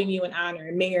 holding you in honor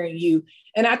and marrying you.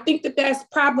 And I think that that's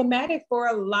problematic for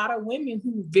a lot of women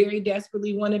who very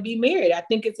desperately want to be married. I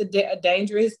think it's a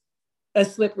dangerous, a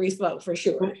slippery slope for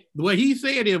sure. What he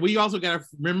said is, we also got to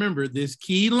remember this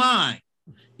key line.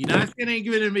 You're not saying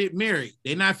they're going to get married.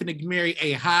 They're not going to marry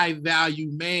a high value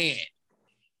man.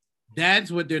 That's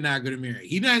what they're not going to marry.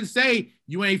 He doesn't say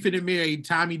you ain't finna marry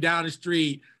Tommy down the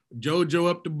street,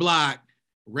 JoJo up the block,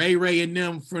 Ray and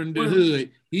them from the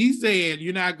hood. He's saying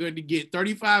you're not going to get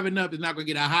 35 and up is not going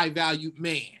to get a high value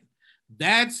man.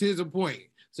 That's his point.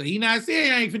 So he's not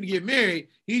saying I ain't finna get married.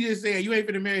 He just saying you ain't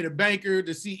finna marry the banker,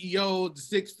 the CEO, the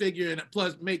 6-figure, and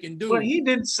plus making do. Well, he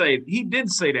didn't say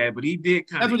that, but he did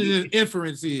kind of. That's what his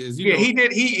inference is. Yeah, he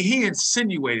did. He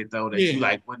insinuated though that you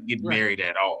like wouldn't get married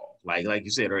at all, like you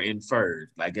said, or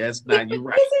inferred. Like that's not you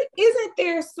right. Isn't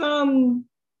there some?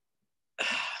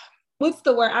 What's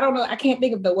the word? I don't know. I can't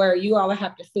think of the word. You all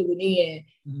have to fill it in.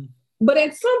 Mm-hmm. But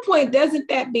at some point, doesn't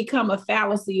that become a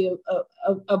fallacy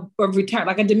of return,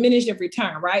 like a diminished of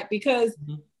return, right? Because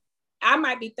I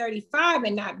might be 35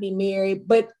 and not be married,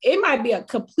 but it might be a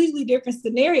completely different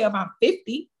scenario if I'm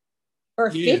 50 or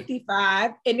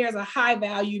 55 and there's a high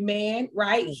value man,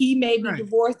 right? He may be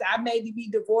divorced, I may be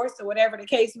divorced, or whatever the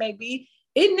case may be.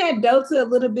 Isn't that delta a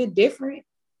little bit different?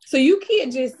 So you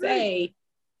can't just say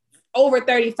over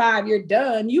 35, you're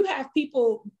done. You have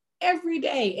people every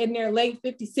day in their late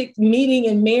 56 meeting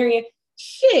and marrying.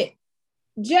 Shit,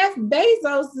 Jeff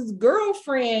Bezos'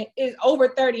 girlfriend is over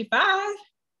 35.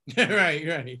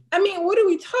 Right. I mean, what are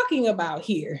we talking about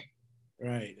here?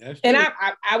 Right. That's and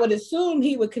I would assume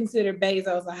he would consider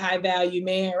Bezos a high value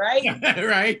man,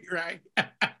 right?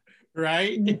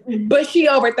 Right. But she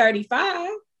over 35.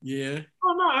 Yeah.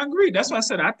 Oh no, I agree. That's why I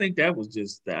said I think that was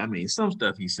just. I mean, some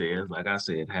stuff he says, like I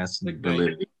said, has some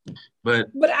validity. But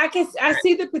I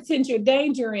see the potential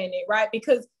danger in it, right?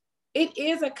 Because it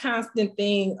is a constant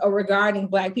thing regarding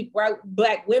Black people, right?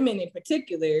 Black women in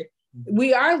particular.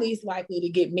 We are least likely to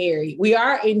get married. We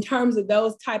are, in terms of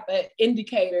those type of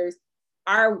indicators,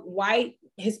 our white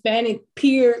Hispanic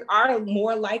peers are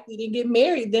more likely to get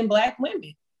married than Black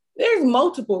women. There's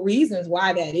multiple reasons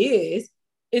why that is.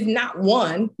 It's not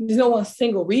one. There's no one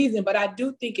single reason, but I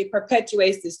do think it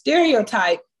perpetuates the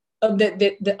stereotype of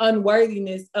the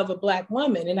unworthiness of a Black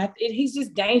woman. And he's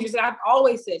just dangerous. And I've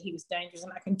always said he was dangerous,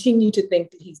 and I continue to think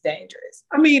that he's dangerous.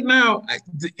 I mean, now,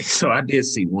 so I did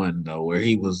see one, though, where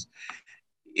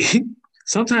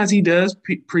sometimes he does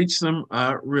preach some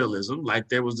realism. Like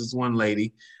there was this one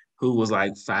lady who was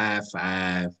like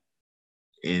 5'5",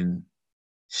 and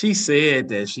she said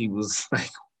that she was like,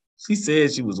 she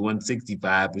said she was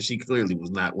 165, but she clearly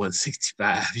was not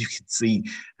 165. You can see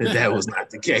that was not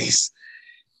the case.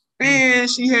 And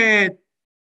she had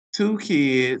 2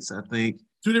 kids, I think.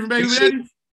 2 different baby daddies?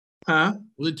 Huh?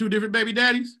 Was it 2 different baby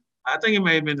daddies? I think it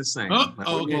may have been the same. Okay.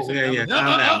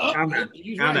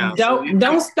 Calm down.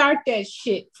 Don't start that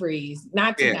shit, Freeze.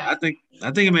 Not tonight. Yeah, I think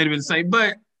it may have been the same.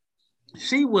 But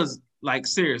she was like,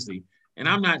 seriously, and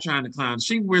I'm not trying to clown.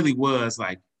 She really was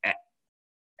like,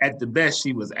 at the best,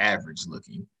 she was average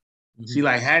looking. Mm-hmm. She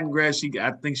like hadn't graduated.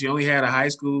 I think she only had a high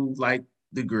school like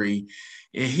degree.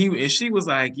 And she was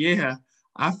like, yeah,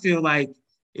 I feel like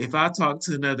if I talk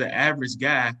to another average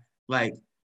guy, like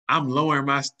I'm lowering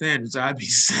my standards, I'd be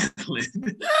settling.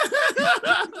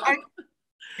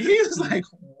 He was like,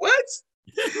 what?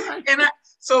 And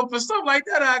so for something like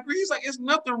that, I agree. He's like, it's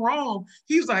nothing wrong.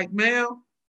 He was like, Mel,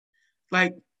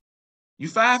 like you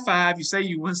 5'5", you say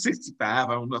you 165.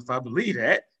 I don't know if I believe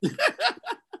that.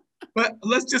 But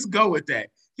let's just go with that.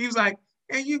 He was like,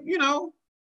 and you know,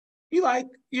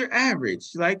 you're average.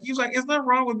 Like, he was like, it's nothing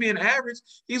wrong with being average.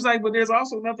 He's like, but there's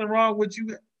also nothing wrong with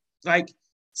you like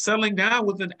settling down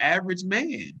with an average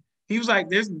man. He was like,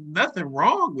 there's nothing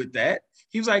wrong with that.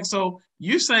 He was like, so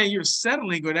you're saying you're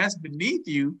settling or that's beneath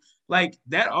you. Like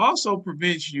that also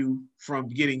prevents you from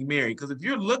getting married. Because if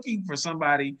you're looking for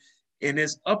somebody in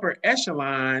this upper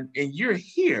echelon and you're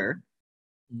here,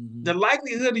 the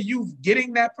likelihood of you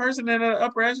getting that person in the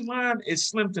upper echelon is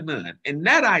slim to none. And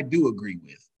that I do agree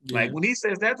with. Yeah. Like when he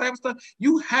says that type of stuff,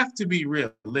 you have to be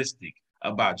realistic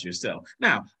about yourself.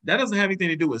 Now, that doesn't have anything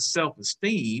to do with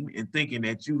self-esteem and thinking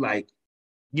that you like,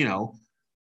 you know,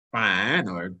 fine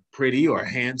or pretty or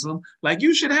handsome. Like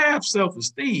you should have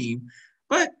self-esteem,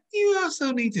 but you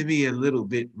also need to be a little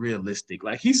bit realistic.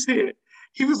 Like he said,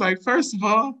 he was like, first of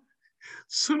all,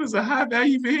 as soon as a high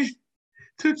value man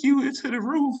took you into the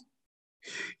room,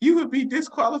 you would be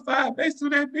disqualified based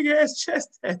on that big ass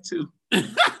chest tattoo.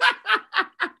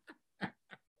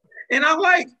 And I'm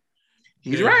like,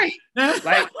 he's right.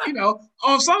 Like, you know,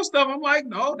 on some stuff, I'm like,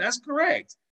 no, that's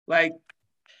correct. Like,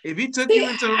 if he took you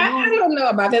into the room. I don't know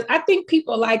about this. I think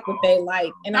people like what they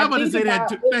like. And I'm going to say that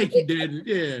too. Thank you, Dad.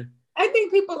 Yeah. I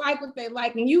think people like what they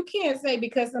like. And you can't say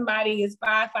because somebody is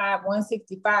 5'5",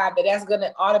 165, that that's going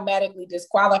to automatically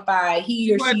disqualify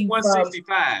he or she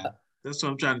 165. That's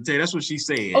what I'm trying to tell you. That's what she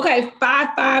said. Okay,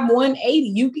 5'5",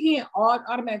 180. You can't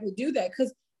automatically do that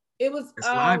because it was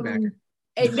linebacker.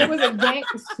 There was a game,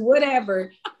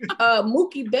 whatever.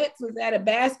 Mookie Betts was at a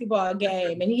basketball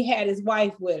game and he had his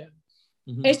wife with him.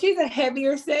 Mm-hmm. And she's a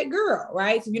heavier set girl,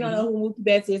 right? So you don't know who Mookie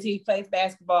Betts is. He plays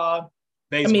basketball.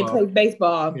 Plays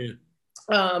baseball. Yeah.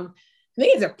 I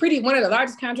think it's one of the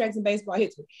largest contracts in baseball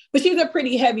history. But she's a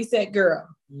pretty heavy set girl.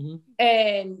 Mm-hmm.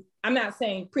 And I'm not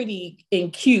saying pretty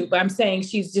and cute, but I'm saying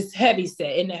she's just heavy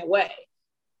set in that way.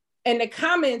 And the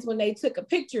comments when they took a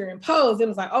picture and posed, it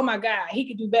was like, oh my God, he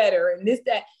could do better and this,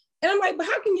 that. And I'm like, but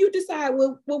how can you decide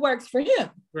what works for him?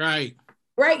 Right.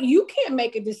 Right? You can't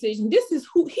make a decision. This is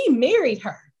who he married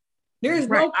her. There's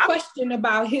no question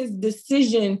about his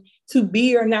decision to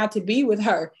be or not to be with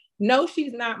her. No,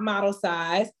 she's not model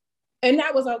size. And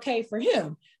that was okay for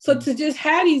him. So to just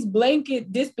have these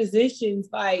blanket dispositions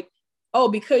like, oh,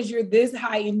 because you're this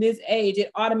height in this age, it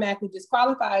automatically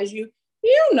disqualifies you.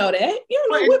 You don't know that. You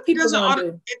don't know what people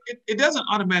do. It doesn't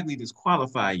automatically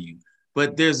disqualify you,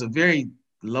 but there's a very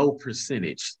low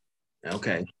percentage.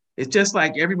 Okay. It's just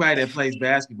like everybody that plays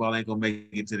basketball ain't going to make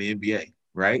it to the NBA,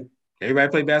 right? Everybody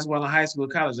play basketball in high school,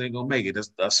 college ain't going to make it.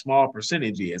 That's a small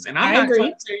percentage is. And I'm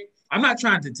not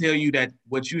trying to tell you that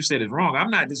what you said is wrong. I'm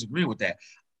not disagreeing with that.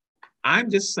 I'm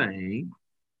just saying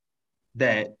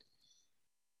that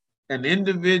an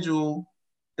individual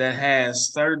that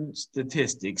has certain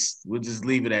statistics, we'll just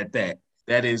leave it at that,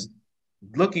 that is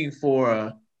looking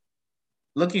for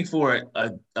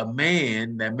a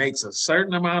man that makes a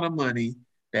certain amount of money,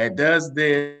 that does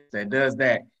this, that does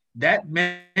that. That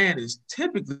man is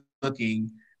typically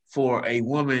looking for a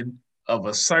woman of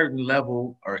a certain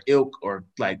level or ilk or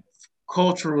like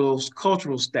cultural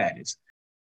status.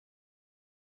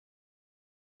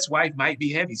 His wife might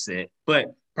be heavyset,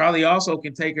 but probably also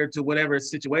can take her to whatever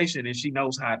situation and she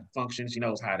knows how to function, she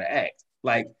knows how to act.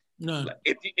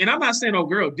 And I'm not saying no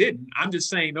girl didn't. I'm just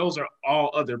saying those are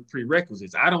all other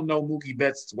prerequisites. I don't know Mookie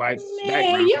Betts' wife's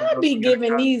background. Y'all be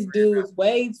giving these dudes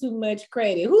way too much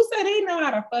credit. Who said they know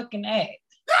how to fucking act?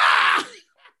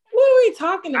 What are we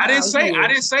talking about? I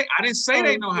didn't say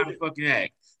they know how to fucking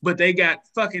act, but they got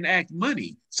fucking act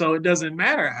money. So it doesn't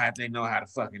matter how they know how to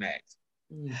fucking act.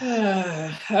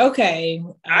 Okay.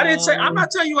 I didn't say, I'm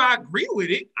not telling you I agree with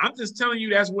it. I'm just telling you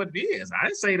that's what it is. I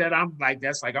didn't say that I'm like,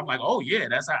 oh yeah,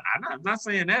 that's how, I'm not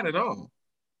saying that at all.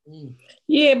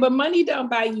 Yeah, but money don't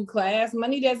buy you class.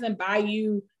 Money doesn't buy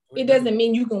you, it doesn't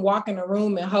mean you can walk in a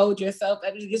room and hold yourself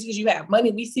up just because you have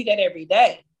money. We see that every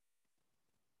day.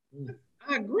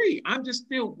 I agree. I'm just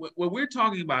still, what we're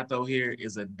talking about though here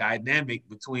is a dynamic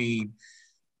between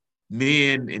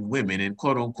men and women and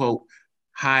quote unquote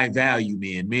high value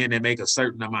men that make a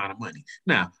certain amount of money.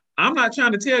 Now, I'm not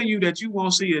trying to tell you that you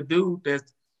won't see a dude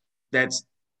that's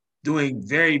doing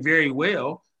very, very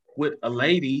well with a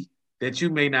lady that you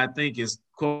may not think is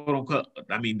quote unquote,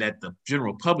 that the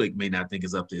general public may not think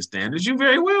is up to his standards. You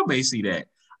very well may see that.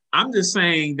 I'm just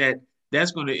saying that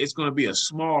it's going to be a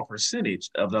small percentage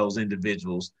of those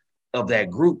individuals of that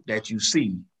group that you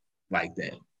see like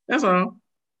that. That's all.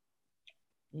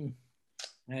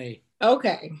 Hey.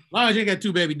 Okay. As long as you got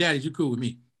two baby daddies, you cool with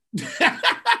me.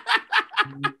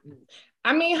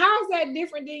 I mean, how is that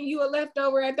different than you a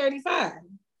leftover at 35?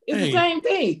 It's the same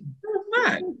thing.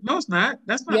 No, it's not.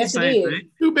 That's not the same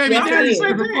thing. Two baby daddies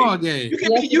in the ball game. You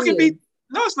can be.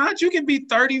 No, it's not. You can be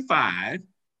 35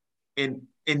 and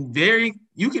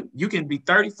you can be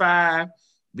 35,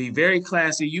 be very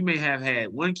classy. You may have had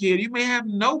one kid. You may have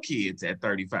no kids at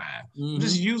 35. Mm-hmm.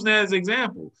 Just use that as an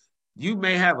example. You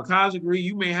may have a college degree.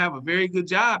 You may have a very good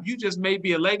job. You just may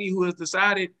be a lady who has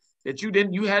decided that you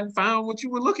hadn't found what you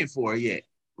were looking for yet,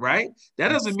 right? That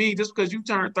doesn't mean just because you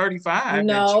turned 35.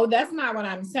 No, that's not what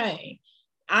I'm saying.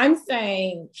 I'm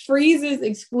saying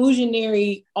Freeze's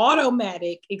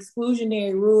automatic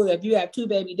exclusionary rule if you have two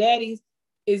baby daddies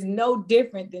is no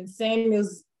different than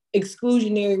Samuel's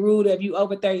exclusionary rule that if you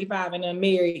over 35 and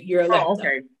unmarried, you're a leftover. Oh,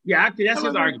 okay. Yeah, that's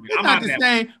his argument. It's not the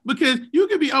same because you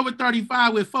could be over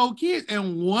 35 with 4 kids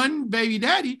and one baby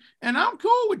daddy, and I'm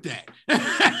cool with that.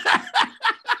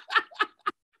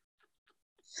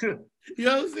 You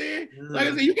know what I'm saying? Like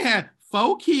I said, you can have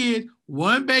 4 kids,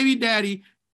 one baby daddy,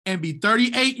 and be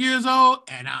 38 years old,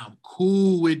 and I'm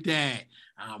cool with that.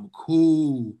 I'm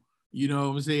cool. You know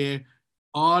what I'm saying?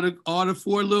 All the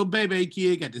 4 little baby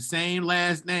kids got the same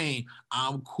last name.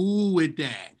 I'm cool with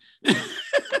that.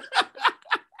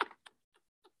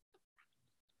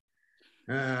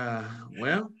 I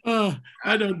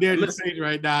know Daddy's face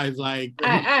right now is like.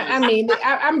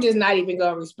 I'm just not even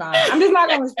gonna respond. I'm just not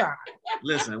gonna respond.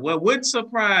 Listen, what wouldn't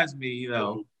surprise me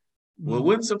though, what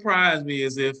wouldn't surprise me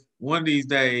is if one of these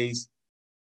days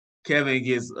Kevin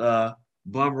gets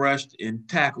bum rushed and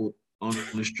tackled on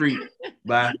the street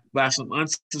by some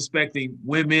unsuspecting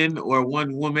women or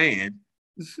one woman,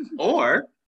 or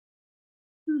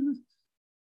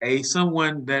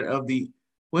someone that of the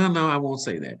no, I won't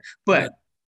say that, but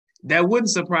that wouldn't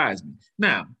surprise me.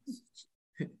 Now,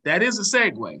 that is a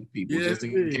segue, people, just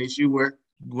in case you were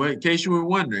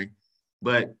wondering.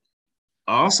 But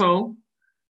also,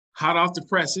 hot off the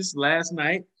presses last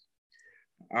night,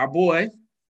 our boy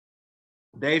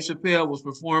Dave Chappelle was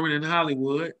performing in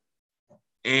Hollywood,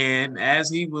 and as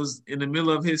he was in the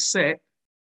middle of his set,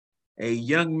 a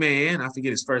young man, I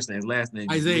forget his first name, his last name,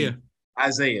 Isaiah.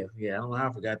 Yeah, I don't know how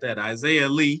I forgot that. Isaiah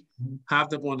Lee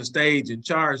hopped up on the stage and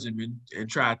charged him and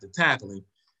tried to tackle him.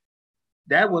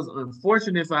 That was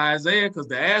unfortunate for Isaiah because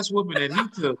the ass whooping that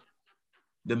he took,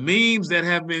 the memes that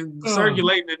have been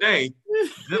circulating today,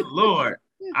 good Lord.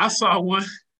 I saw one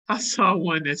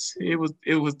that's it was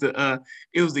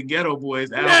the Ghetto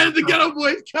Boys album. Yeah, the Ghetto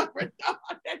Boys cover.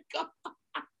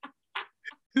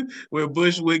 Where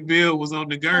Bushwick Bill was on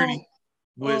the gurney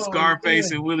with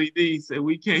Scarface and Willie D said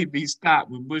we can't be stopped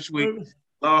when Bushwick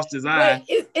lost his eye.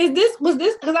 Was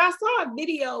this because I saw a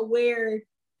video where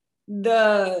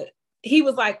he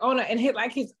was like on and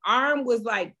his arm was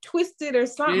like twisted or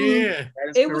something. Yeah,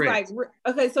 it correct. Was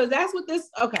like okay, so that's what this.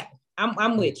 Okay,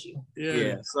 I'm with you.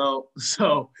 Yeah. So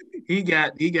he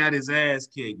got his ass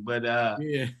kicked, but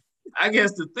I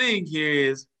guess the thing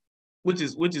here is, which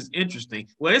is interesting.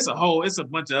 Well, it's a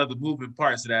bunch of other moving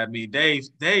parts to that. I mean, Dave,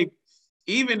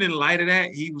 even in light of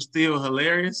that, he was still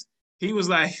hilarious. He was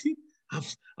like,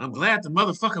 I'm glad the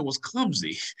motherfucker was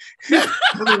clumsy.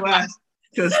 Otherwise,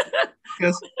 because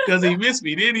he missed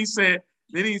me. Then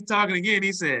he's talking again.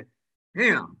 He said,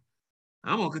 damn,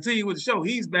 I'm gonna continue with the show.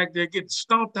 He's back there getting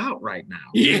stomped out right now.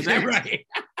 Yeah, right.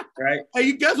 Right. Hey,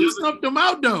 you guess who stomped him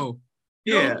out though?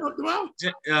 Yeah,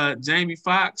 Jamie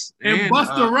Foxx and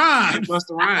Busta Rhymes.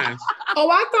 Busta Rhymes.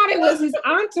 Oh, I thought it was his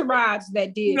entourage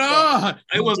that did. No, that.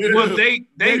 It was. Well, they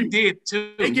did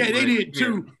too. They did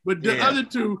too, but the other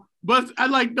two. But I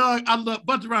love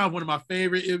Busta Rhymes, one of my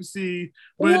favorite MCs.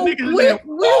 When niggas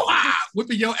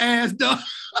whipping your ass, dog.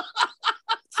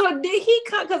 So did he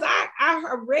come? Because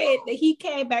I read that he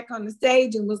came back on the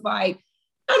stage and was like,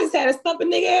 "I just had to stump a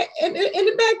nigga in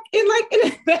the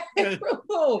back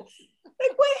room."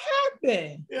 Like, what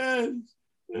happened? Yes.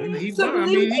 Is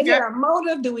there a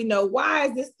motive? Do we know why?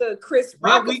 Is this the Chris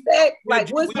Rock effect? Like,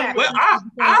 what's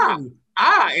happening?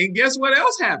 And guess what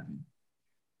else happened?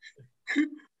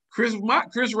 Chris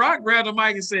Rock grabbed the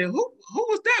mic and said, "Who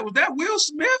was that? Was that Will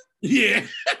Smith?" Yeah.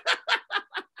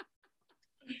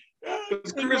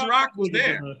 Chris Rock was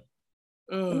there.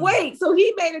 Wait, so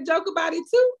he made a joke about it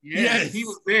too? Yes, he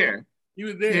was there. He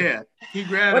was there. Yeah, he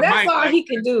grabbed the mic. That's all he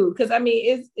can do. Because I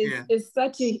mean, it's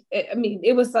such a. I mean,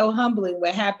 it was so humbling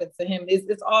what happened to him.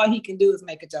 It's all he can do is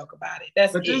make a joke about it.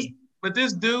 That's it. But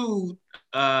this dude,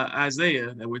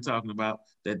 Isaiah, that we're talking about,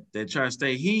 that tried to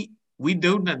stay.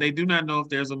 They do not know if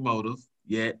there's a motive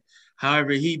yet.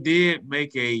 However, he did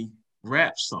make a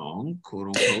rap song,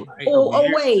 quote unquote.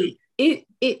 Wait,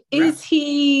 is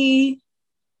he?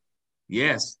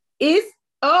 Yes. Yes.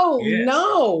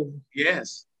 No.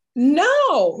 Yes.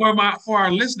 No. For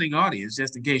our listening audience,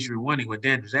 just in case you were wondering what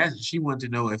Dan was asking, she wanted to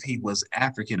know if he was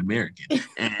African American,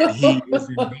 and he is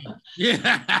indeed.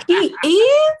 Yeah. He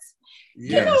is.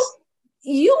 Yes.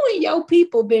 You and your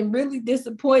people been really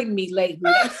disappointing me lately.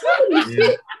 Like, I'm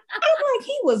like,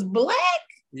 he was black.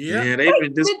 Yeah, they've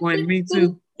been disappointing me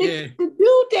too. The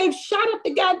dude they shot up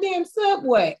the goddamn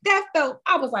subway. That felt.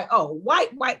 I was like, oh,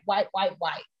 white.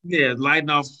 Yeah,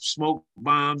 lighting off smoke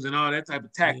bombs and all that type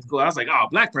of tactical. I was like, oh,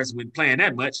 black person wouldn't playing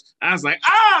that much. I was like,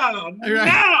 oh no.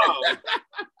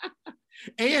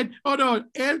 And hold on,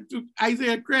 and to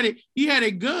Isaiah credit, he had a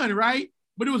gun, right?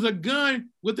 But it was a gun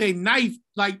with a knife.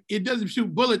 Like, it doesn't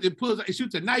shoot bullets; it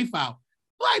shoots a knife out.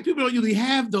 Black people don't usually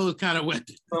have those kind of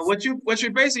weapons. But what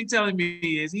you're basically telling me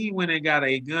is he went and got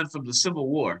a gun from the Civil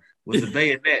War with the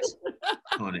bayonet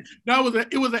on it. No,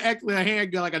 it was actually a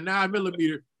handgun, like a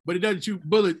 9mm, but it doesn't shoot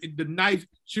bullets. The knife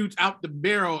shoots out the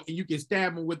barrel, and you can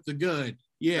stab him with the gun.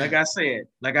 Yeah, like I said,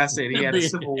 he had a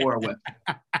Civil War weapon.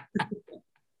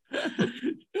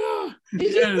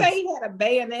 Did you say he had a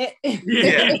bayonet?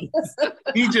 Yeah,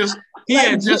 he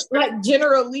had just like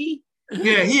General Lee.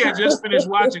 Yeah, he had just finished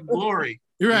watching Glory.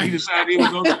 You're right. He decided he was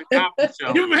going to the comedy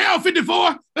show. Give him hell,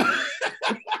 54.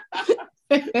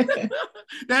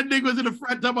 That nigga was in the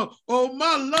front talking about, oh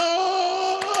my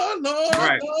Lord,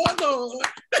 right. Lord.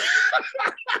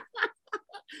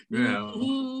 Yeah.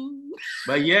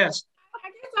 But yes. I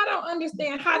guess I don't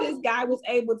understand how this guy was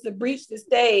able to breach the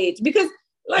stage, because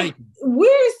Like,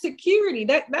 where's security?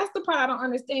 That's the part I don't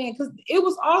understand. Because it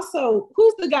was also,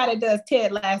 who's the guy that does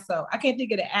Ted Lasso? I can't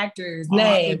think of the actor's name.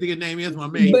 I can't think of the name. Is my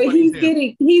man. But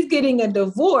he's getting a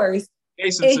divorce.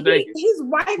 Jason Sudeikis. His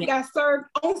wife got served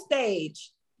on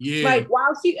stage. Yeah. Like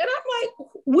while and I'm like,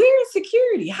 where's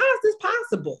security? How is this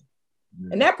possible? Yeah.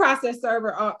 And that process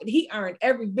server, he earned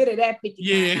every bit of that 50.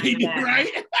 Yeah, he did,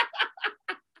 right?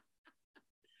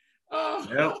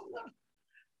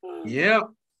 Yep.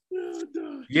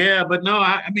 Yeah, but no,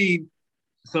 I mean,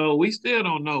 so we still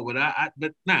don't know. But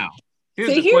now,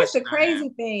 here's the crazy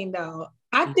thing, though.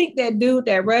 I think that dude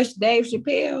that rushed Dave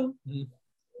Chappelle,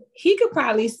 he could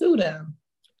probably sue them.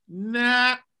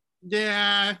 Nah. He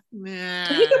could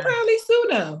probably sue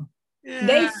them.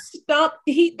 Yeah.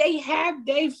 They have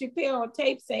Dave Chappelle on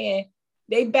tape saying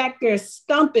they back there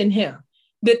stumping him.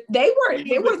 There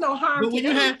was no harm to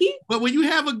him. But when you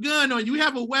have a gun on you,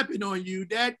 have a weapon on you,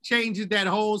 that changes that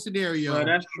whole scenario. Well,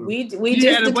 that's true. We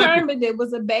just determined it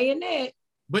was a bayonet.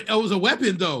 But it was a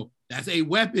weapon, though. That's a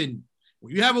weapon.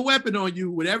 When you have a weapon on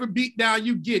you, whatever beat down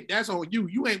you get, that's on you.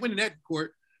 You ain't winning that in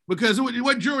court. Because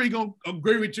what jury gonna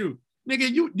agree with you?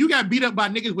 Nigga, you got beat up by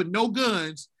niggas with no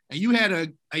guns, and you had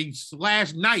a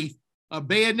slash knife, a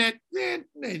bayonet. Man,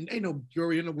 ain't no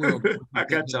jury in the world. I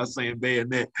got y'all saying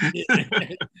bayonet.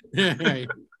 Right.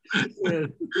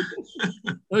 I'm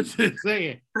just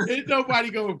saying, ain't nobody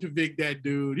gonna convict that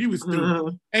dude. He was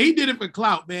stupid. And he did it for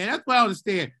clout, man. That's what I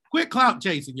understand. Quit clout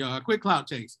chasing, y'all. Quit clout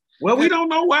chasing. Well, we don't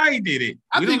know why he did it.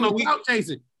 I think clout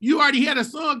chasing. You already had a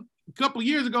song a couple of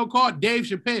years ago called Dave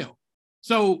Chappelle.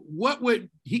 So what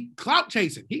would he clout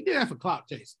chasing? He did that for clout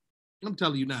chasing. I'm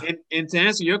telling you now. And to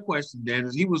answer your question,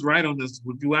 Dennis, he was right on this.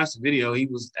 If you watch the video, he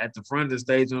was at the front of the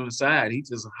stage on the side. He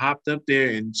just hopped up there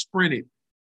and sprinted.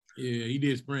 Yeah, he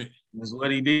did sprint. That's what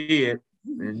he did.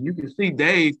 And you can see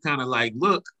Dave kind of like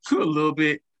look a little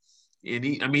bit. And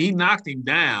he knocked him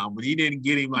down, but he didn't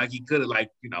get him like he could have,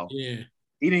 Yeah.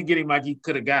 He didn't get him like he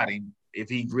could have got him if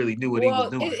he really knew what he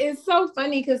was doing. It's so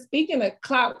funny because speaking of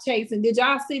clout chasing, did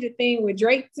y'all see the thing with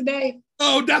Drake today?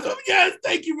 Oh, yes.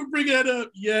 Thank you for bringing that up.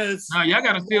 Yes. No, y'all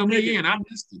got to fill me in. I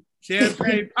missed it.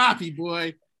 Champagne poppy,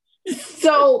 boy.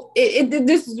 So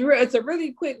it's a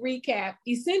really quick recap.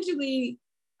 Essentially,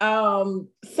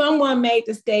 someone made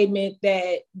the statement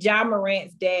that Ja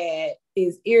Morant's dad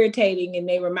is irritating, and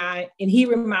he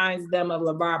reminds them of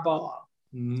LeVar Ball.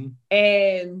 Mm-hmm.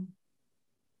 And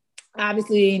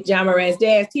obviously, Ja Morant's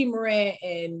dad, T. Morant,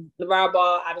 and LeVar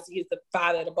Ball, obviously he's the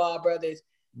father of the Ball brothers.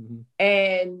 Mm-hmm.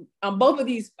 And both of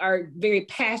these are very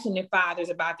passionate fathers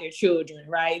about their children,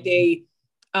 right? Mm-hmm. They,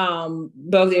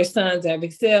 both their sons have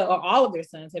excelled, or all of their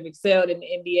sons have excelled in the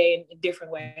NBA in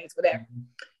different ways, whatever. Mm-hmm.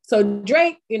 So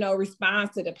Drake,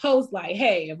 responds to the post like,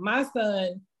 hey, if my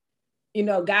son,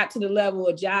 got to the level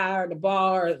of Ja or the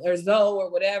Ball or Zoe or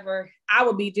whatever, I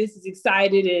would be just as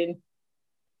excited. And,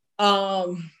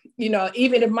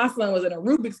 even if my son was in a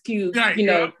Rubik's Cube,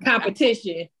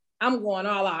 competition, I'm going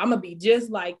all out. I'm going to be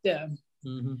just like them.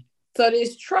 Mm-hmm. So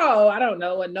this troll, I don't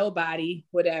know, a nobody,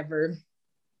 whatever,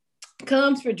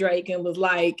 comes for Drake and was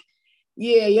like,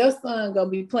 yeah, your son going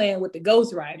to be playing with the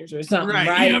Ghost Riders or something,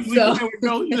 right?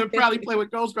 He'll probably play with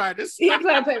Ghost Riders. He'll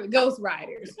probably play with Ghost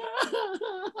Riders.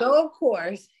 So, of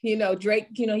course, Drake,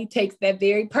 he takes that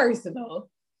very personal.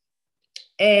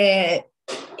 And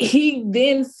he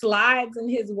then slides in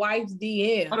his wife's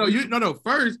DM. Oh, no.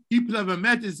 First, he put up a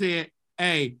message saying,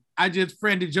 hey, I just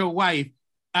friended your wife.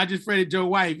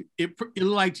 It looked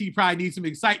like she probably needs some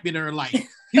excitement in her life.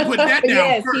 He put that down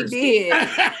yes, first. He did.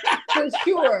 For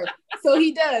sure. So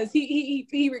he does.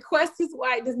 He requests this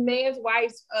man's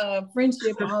wife's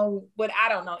friendship on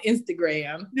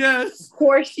Instagram. Yes. Of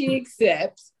course she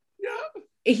accepts. Yeah.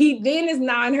 He then is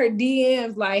now in her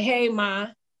DMs like, hey, Ma,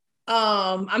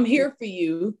 I'm here for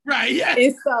you. Right, yeah.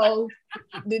 And so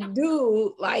the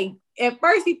dude, at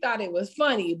first he thought it was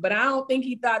funny, but I don't think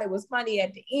he thought it was funny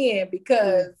at the end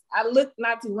because I looked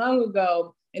not too long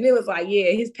ago and it was like,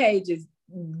 yeah, his page is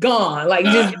gone,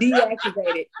 just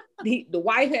deactivated. The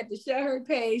wife had to shut her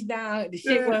page down. The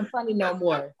shit wasn't funny no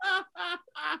more.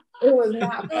 It was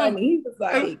not funny. He was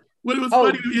like, what was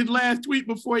funny, his last tweet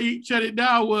before he shut it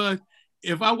down was,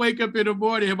 if I wake up in the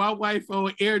morning and my wife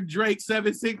on Air Drake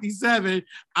 767,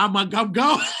 I'm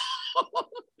gone.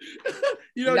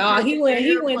 He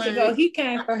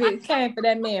came for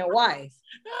that man's wife.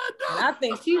 And I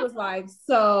think she was like,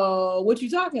 so what you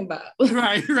talking about?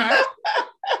 Right.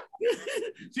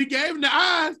 She gave him the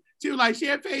eyes. She was like,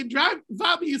 Champagne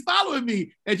Poppy, he's following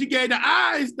me. And she gave the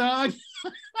eyes, dog.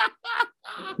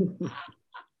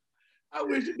 I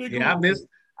wish you did. Yeah,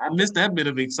 I missed that bit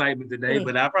of excitement today,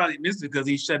 but I probably missed it because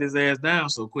he shut his ass down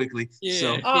so quickly. Yeah.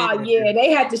 So. Oh yeah, they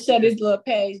had to shut his little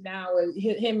page down with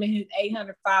him and his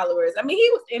 800 followers. I mean, he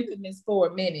was infamous for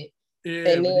a minute,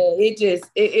 and then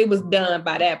it was done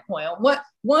by that point.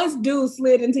 Once dude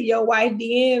slid into your wife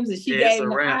DMs and she gave him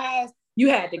the eyes, you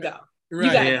had to go.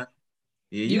 Right.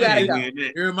 You gotta go.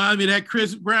 It reminds me of that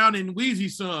Chris Brown and Weezy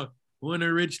song. When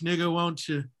a rich nigga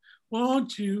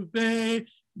won't you, babe?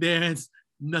 There's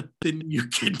nothing you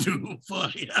can do for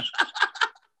you.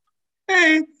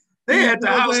 Hey, they at the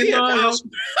house. He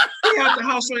at the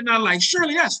house right now, like,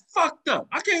 Shirley, that's fucked up.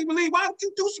 I can't believe why would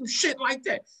you do some shit like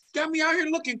that? Got me out here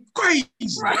looking crazy.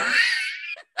 Right.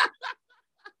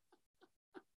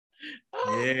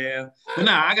 Yeah. But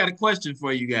now I got a question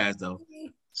for you guys though.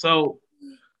 So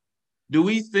do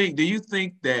you think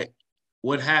that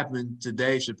what happened to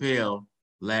Dave Chappelle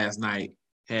last night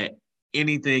had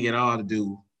anything at all to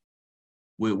do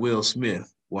with Will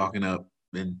Smith walking up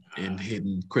and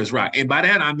hitting Chris Rock? And by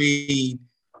that I mean,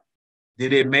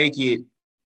 did it make it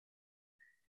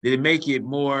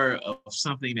more of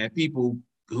something that people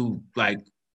who like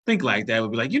think like that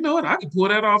would be like, you know what, I can pull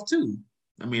that off too.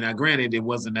 I mean, granted it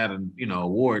wasn't at an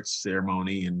awards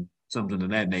ceremony and something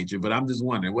of that nature, but I'm just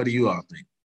wondering, what do you all think?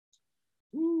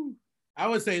 I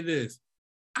would say this.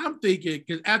 I'm thinking,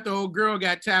 because after old girl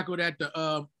got tackled at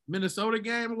the Minnesota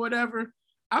game or whatever,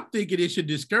 I'm thinking it should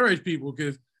discourage people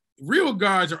because real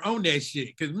guards are on that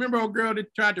shit. Because remember old girl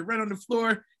that tried to run on the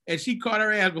floor and she caught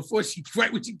her ass before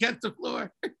right when she gets the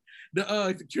floor?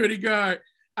 The security guard.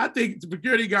 I think the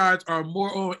security guards are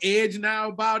more on edge now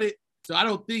about it. So I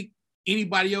don't think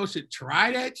anybody else should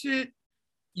try that shit.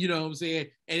 You know what I'm saying?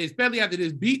 And especially after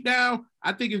this beatdown,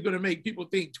 I think it's going to make people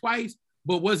think twice.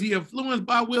 But was he influenced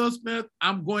by Will Smith?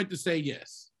 I'm going to say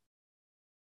yes.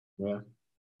 Yeah.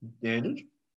 Daniel?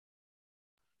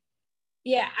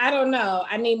 Yeah, I don't know.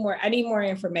 I need more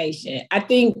information. I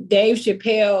think Dave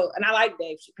Chappelle, and I like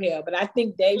Dave Chappelle, but I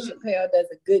think Dave Chappelle does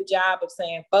a good job of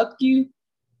saying "fuck you."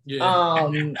 Yeah.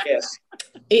 Yes.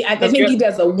 I think he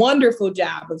does a wonderful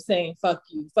job of saying "fuck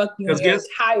you," on your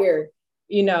entire,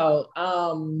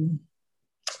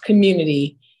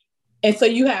 community. And so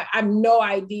I have no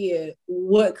idea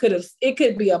what it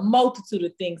could be a multitude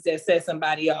of things that set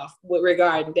somebody off with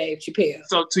regarding Dave Chappelle.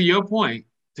 So to your point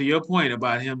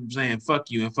about him saying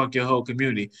 "fuck you" and "fuck your whole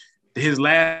community," his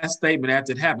last statement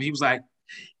after it happened, he was like,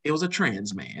 "It was a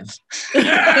trans man."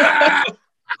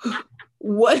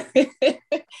 What?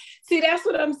 See, that's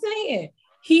what I'm saying.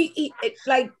 He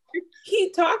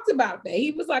talked about that.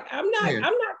 He was like, I'm not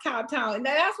Cowtown. And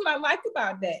that's what I liked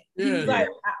about that. He was like,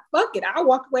 fuck it, I'll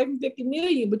walk away from 50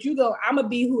 million, but I'm gonna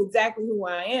be exactly who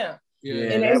I am.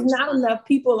 Yeah, and there's not enough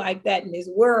people like that in this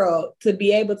world to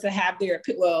be able to have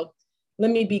let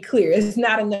me be clear. It's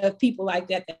not enough people like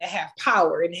that have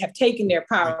power and have taken their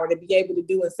power to be able to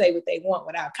do and say what they want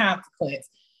without consequence.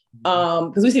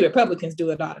 Because we see Republicans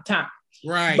do it all the time.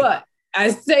 Right. But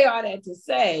I say all that to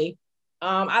say,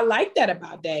 I like that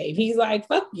about Dave. He's like,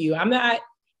 fuck you.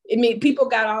 People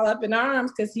got all up in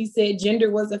arms because he said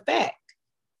gender was a fact.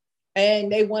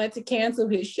 And they wanted to cancel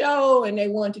his show and they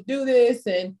wanted to do this.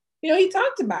 And, he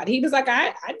talked about it. He was like,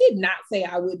 I did not say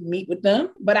I wouldn't meet with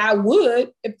them, but I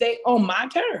would if they on my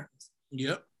terms.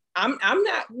 Yep. I'm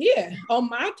not, on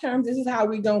my terms, this is how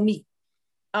we gonna meet.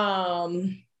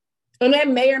 And that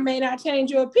may or may not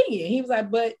change your opinion. He was like,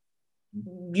 but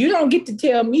you don't get to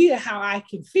tell me how I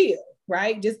can feel,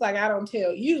 right? Just like I don't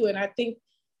tell you. And I think,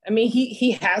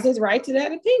 he has his right to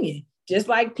that opinion, just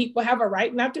like people have a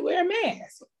right not to wear a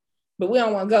mask. But we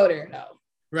don't want to go there, though.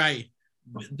 Right.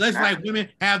 Just like women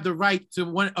have the right to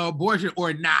want abortion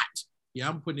or not. Yeah,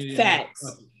 I'm putting it in. Facts.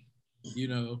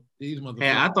 These motherfuckers.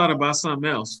 Hey, I thought about something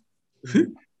else.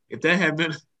 If that had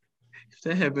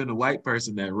been a white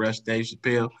person that rushed Dave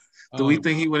Chappelle, do we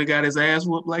think he would have got his ass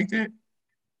whooped like that?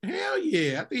 Hell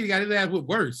yeah. I think he got his ass whooped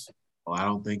worse. Oh, I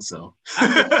don't think so.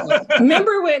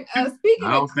 Remember when, speaking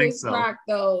of Chris Rock,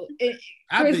 though,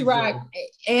 Chris Rock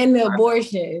and the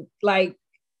abortion, like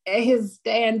at his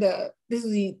stand-up, this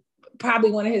was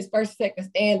probably one of his first, second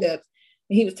stand-ups,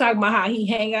 and he was talking about how he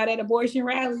hang out at abortion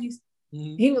rallies.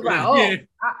 Mm-hmm. He was like,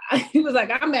 he was like,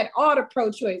 I'm at all the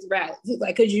pro-choice rallies. He's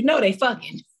like, because they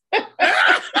fucking.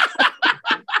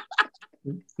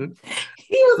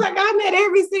 He was like, I'm at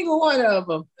every single one of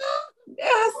them.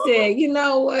 I said, you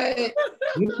know what?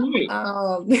 Good point.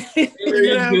 Oh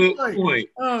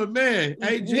man,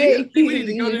 hey, we need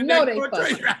to go to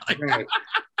that rally.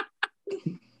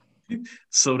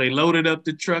 So they loaded up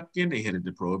the truck and they headed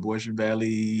to pro-abortion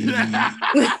rally.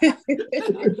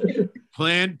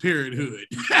 Planned Parenthood.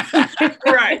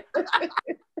 Right.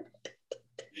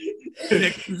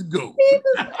 Niggas go. He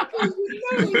said,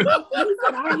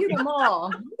 I'll hit them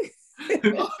all.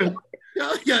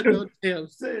 Y'all got no damn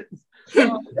sense.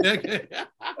 Oh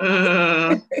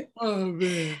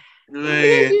man.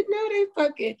 Man. You know they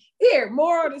fucking here.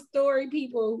 Moral of the story,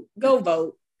 people, go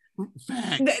vote.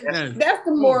 Facts. That's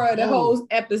the moral of the whole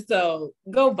episode.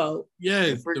 Go vote.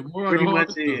 Yes, the moral pretty of the whole much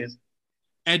episode. is.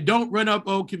 And don't run up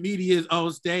on comedians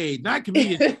on stage. Not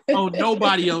comedians, on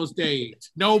nobody on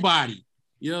stage. Nobody.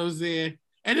 You know what I'm saying?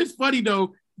 And it's funny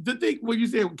though, the thing when you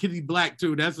say Kenny Black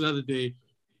too, that's another thing.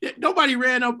 Nobody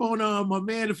ran up on my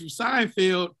man from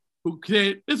Seinfeld who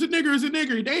said, it's a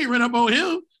nigger. They ain't run up on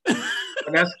him.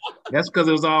 That's because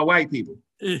it was all white people.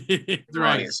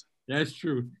 Right. That's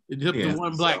true. It's just the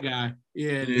one black guy.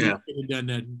 Yeah. He wouldn't have done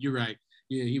that. You're right.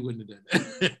 Yeah, he wouldn't have done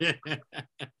that.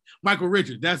 Michael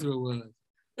Richards, that's what it was.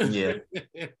 Yeah.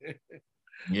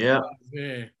 Yeah. Oh,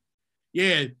 man.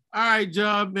 Yeah. All right,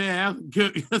 John, man.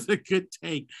 That's a good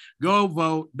take. Go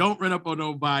vote. Don't run up on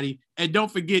nobody. And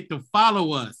don't forget to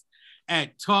follow us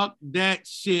at Talk That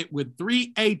Shit with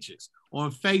 3 H's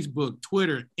on Facebook,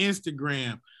 Twitter,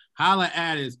 Instagram. Holla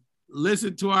at us.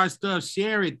 Listen to our stuff.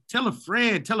 Share it. Tell a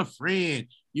friend.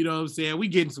 You know what I'm saying? We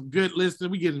getting some good listeners.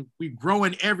 We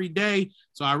growing every day.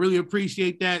 So I really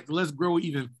appreciate that. Let's grow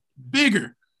even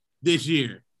bigger this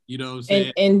year. You know what I'm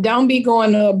saying? And don't be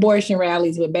going to abortion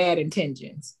rallies with bad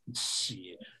intentions.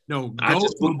 Shit. No, I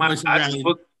just booked my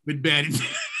with bad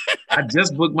intentions. I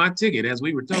just booked my ticket as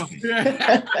we were talking.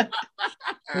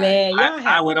 Man,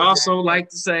 I would also like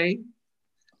to say,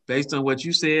 based on what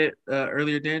you said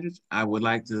earlier, Dandridge, I would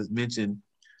like to mention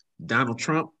Donald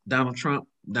Trump, and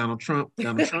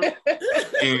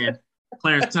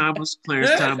Clarence Thomas.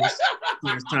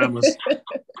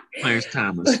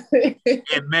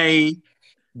 And May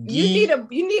you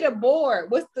need a board.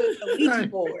 What's the Ouija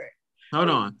board? Hold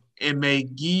on. And may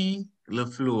Guy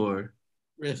Lafleur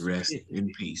rest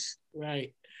in peace.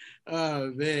 Right. Oh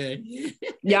man.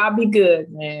 Y'all be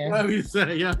good, man. Let me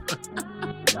say, yeah.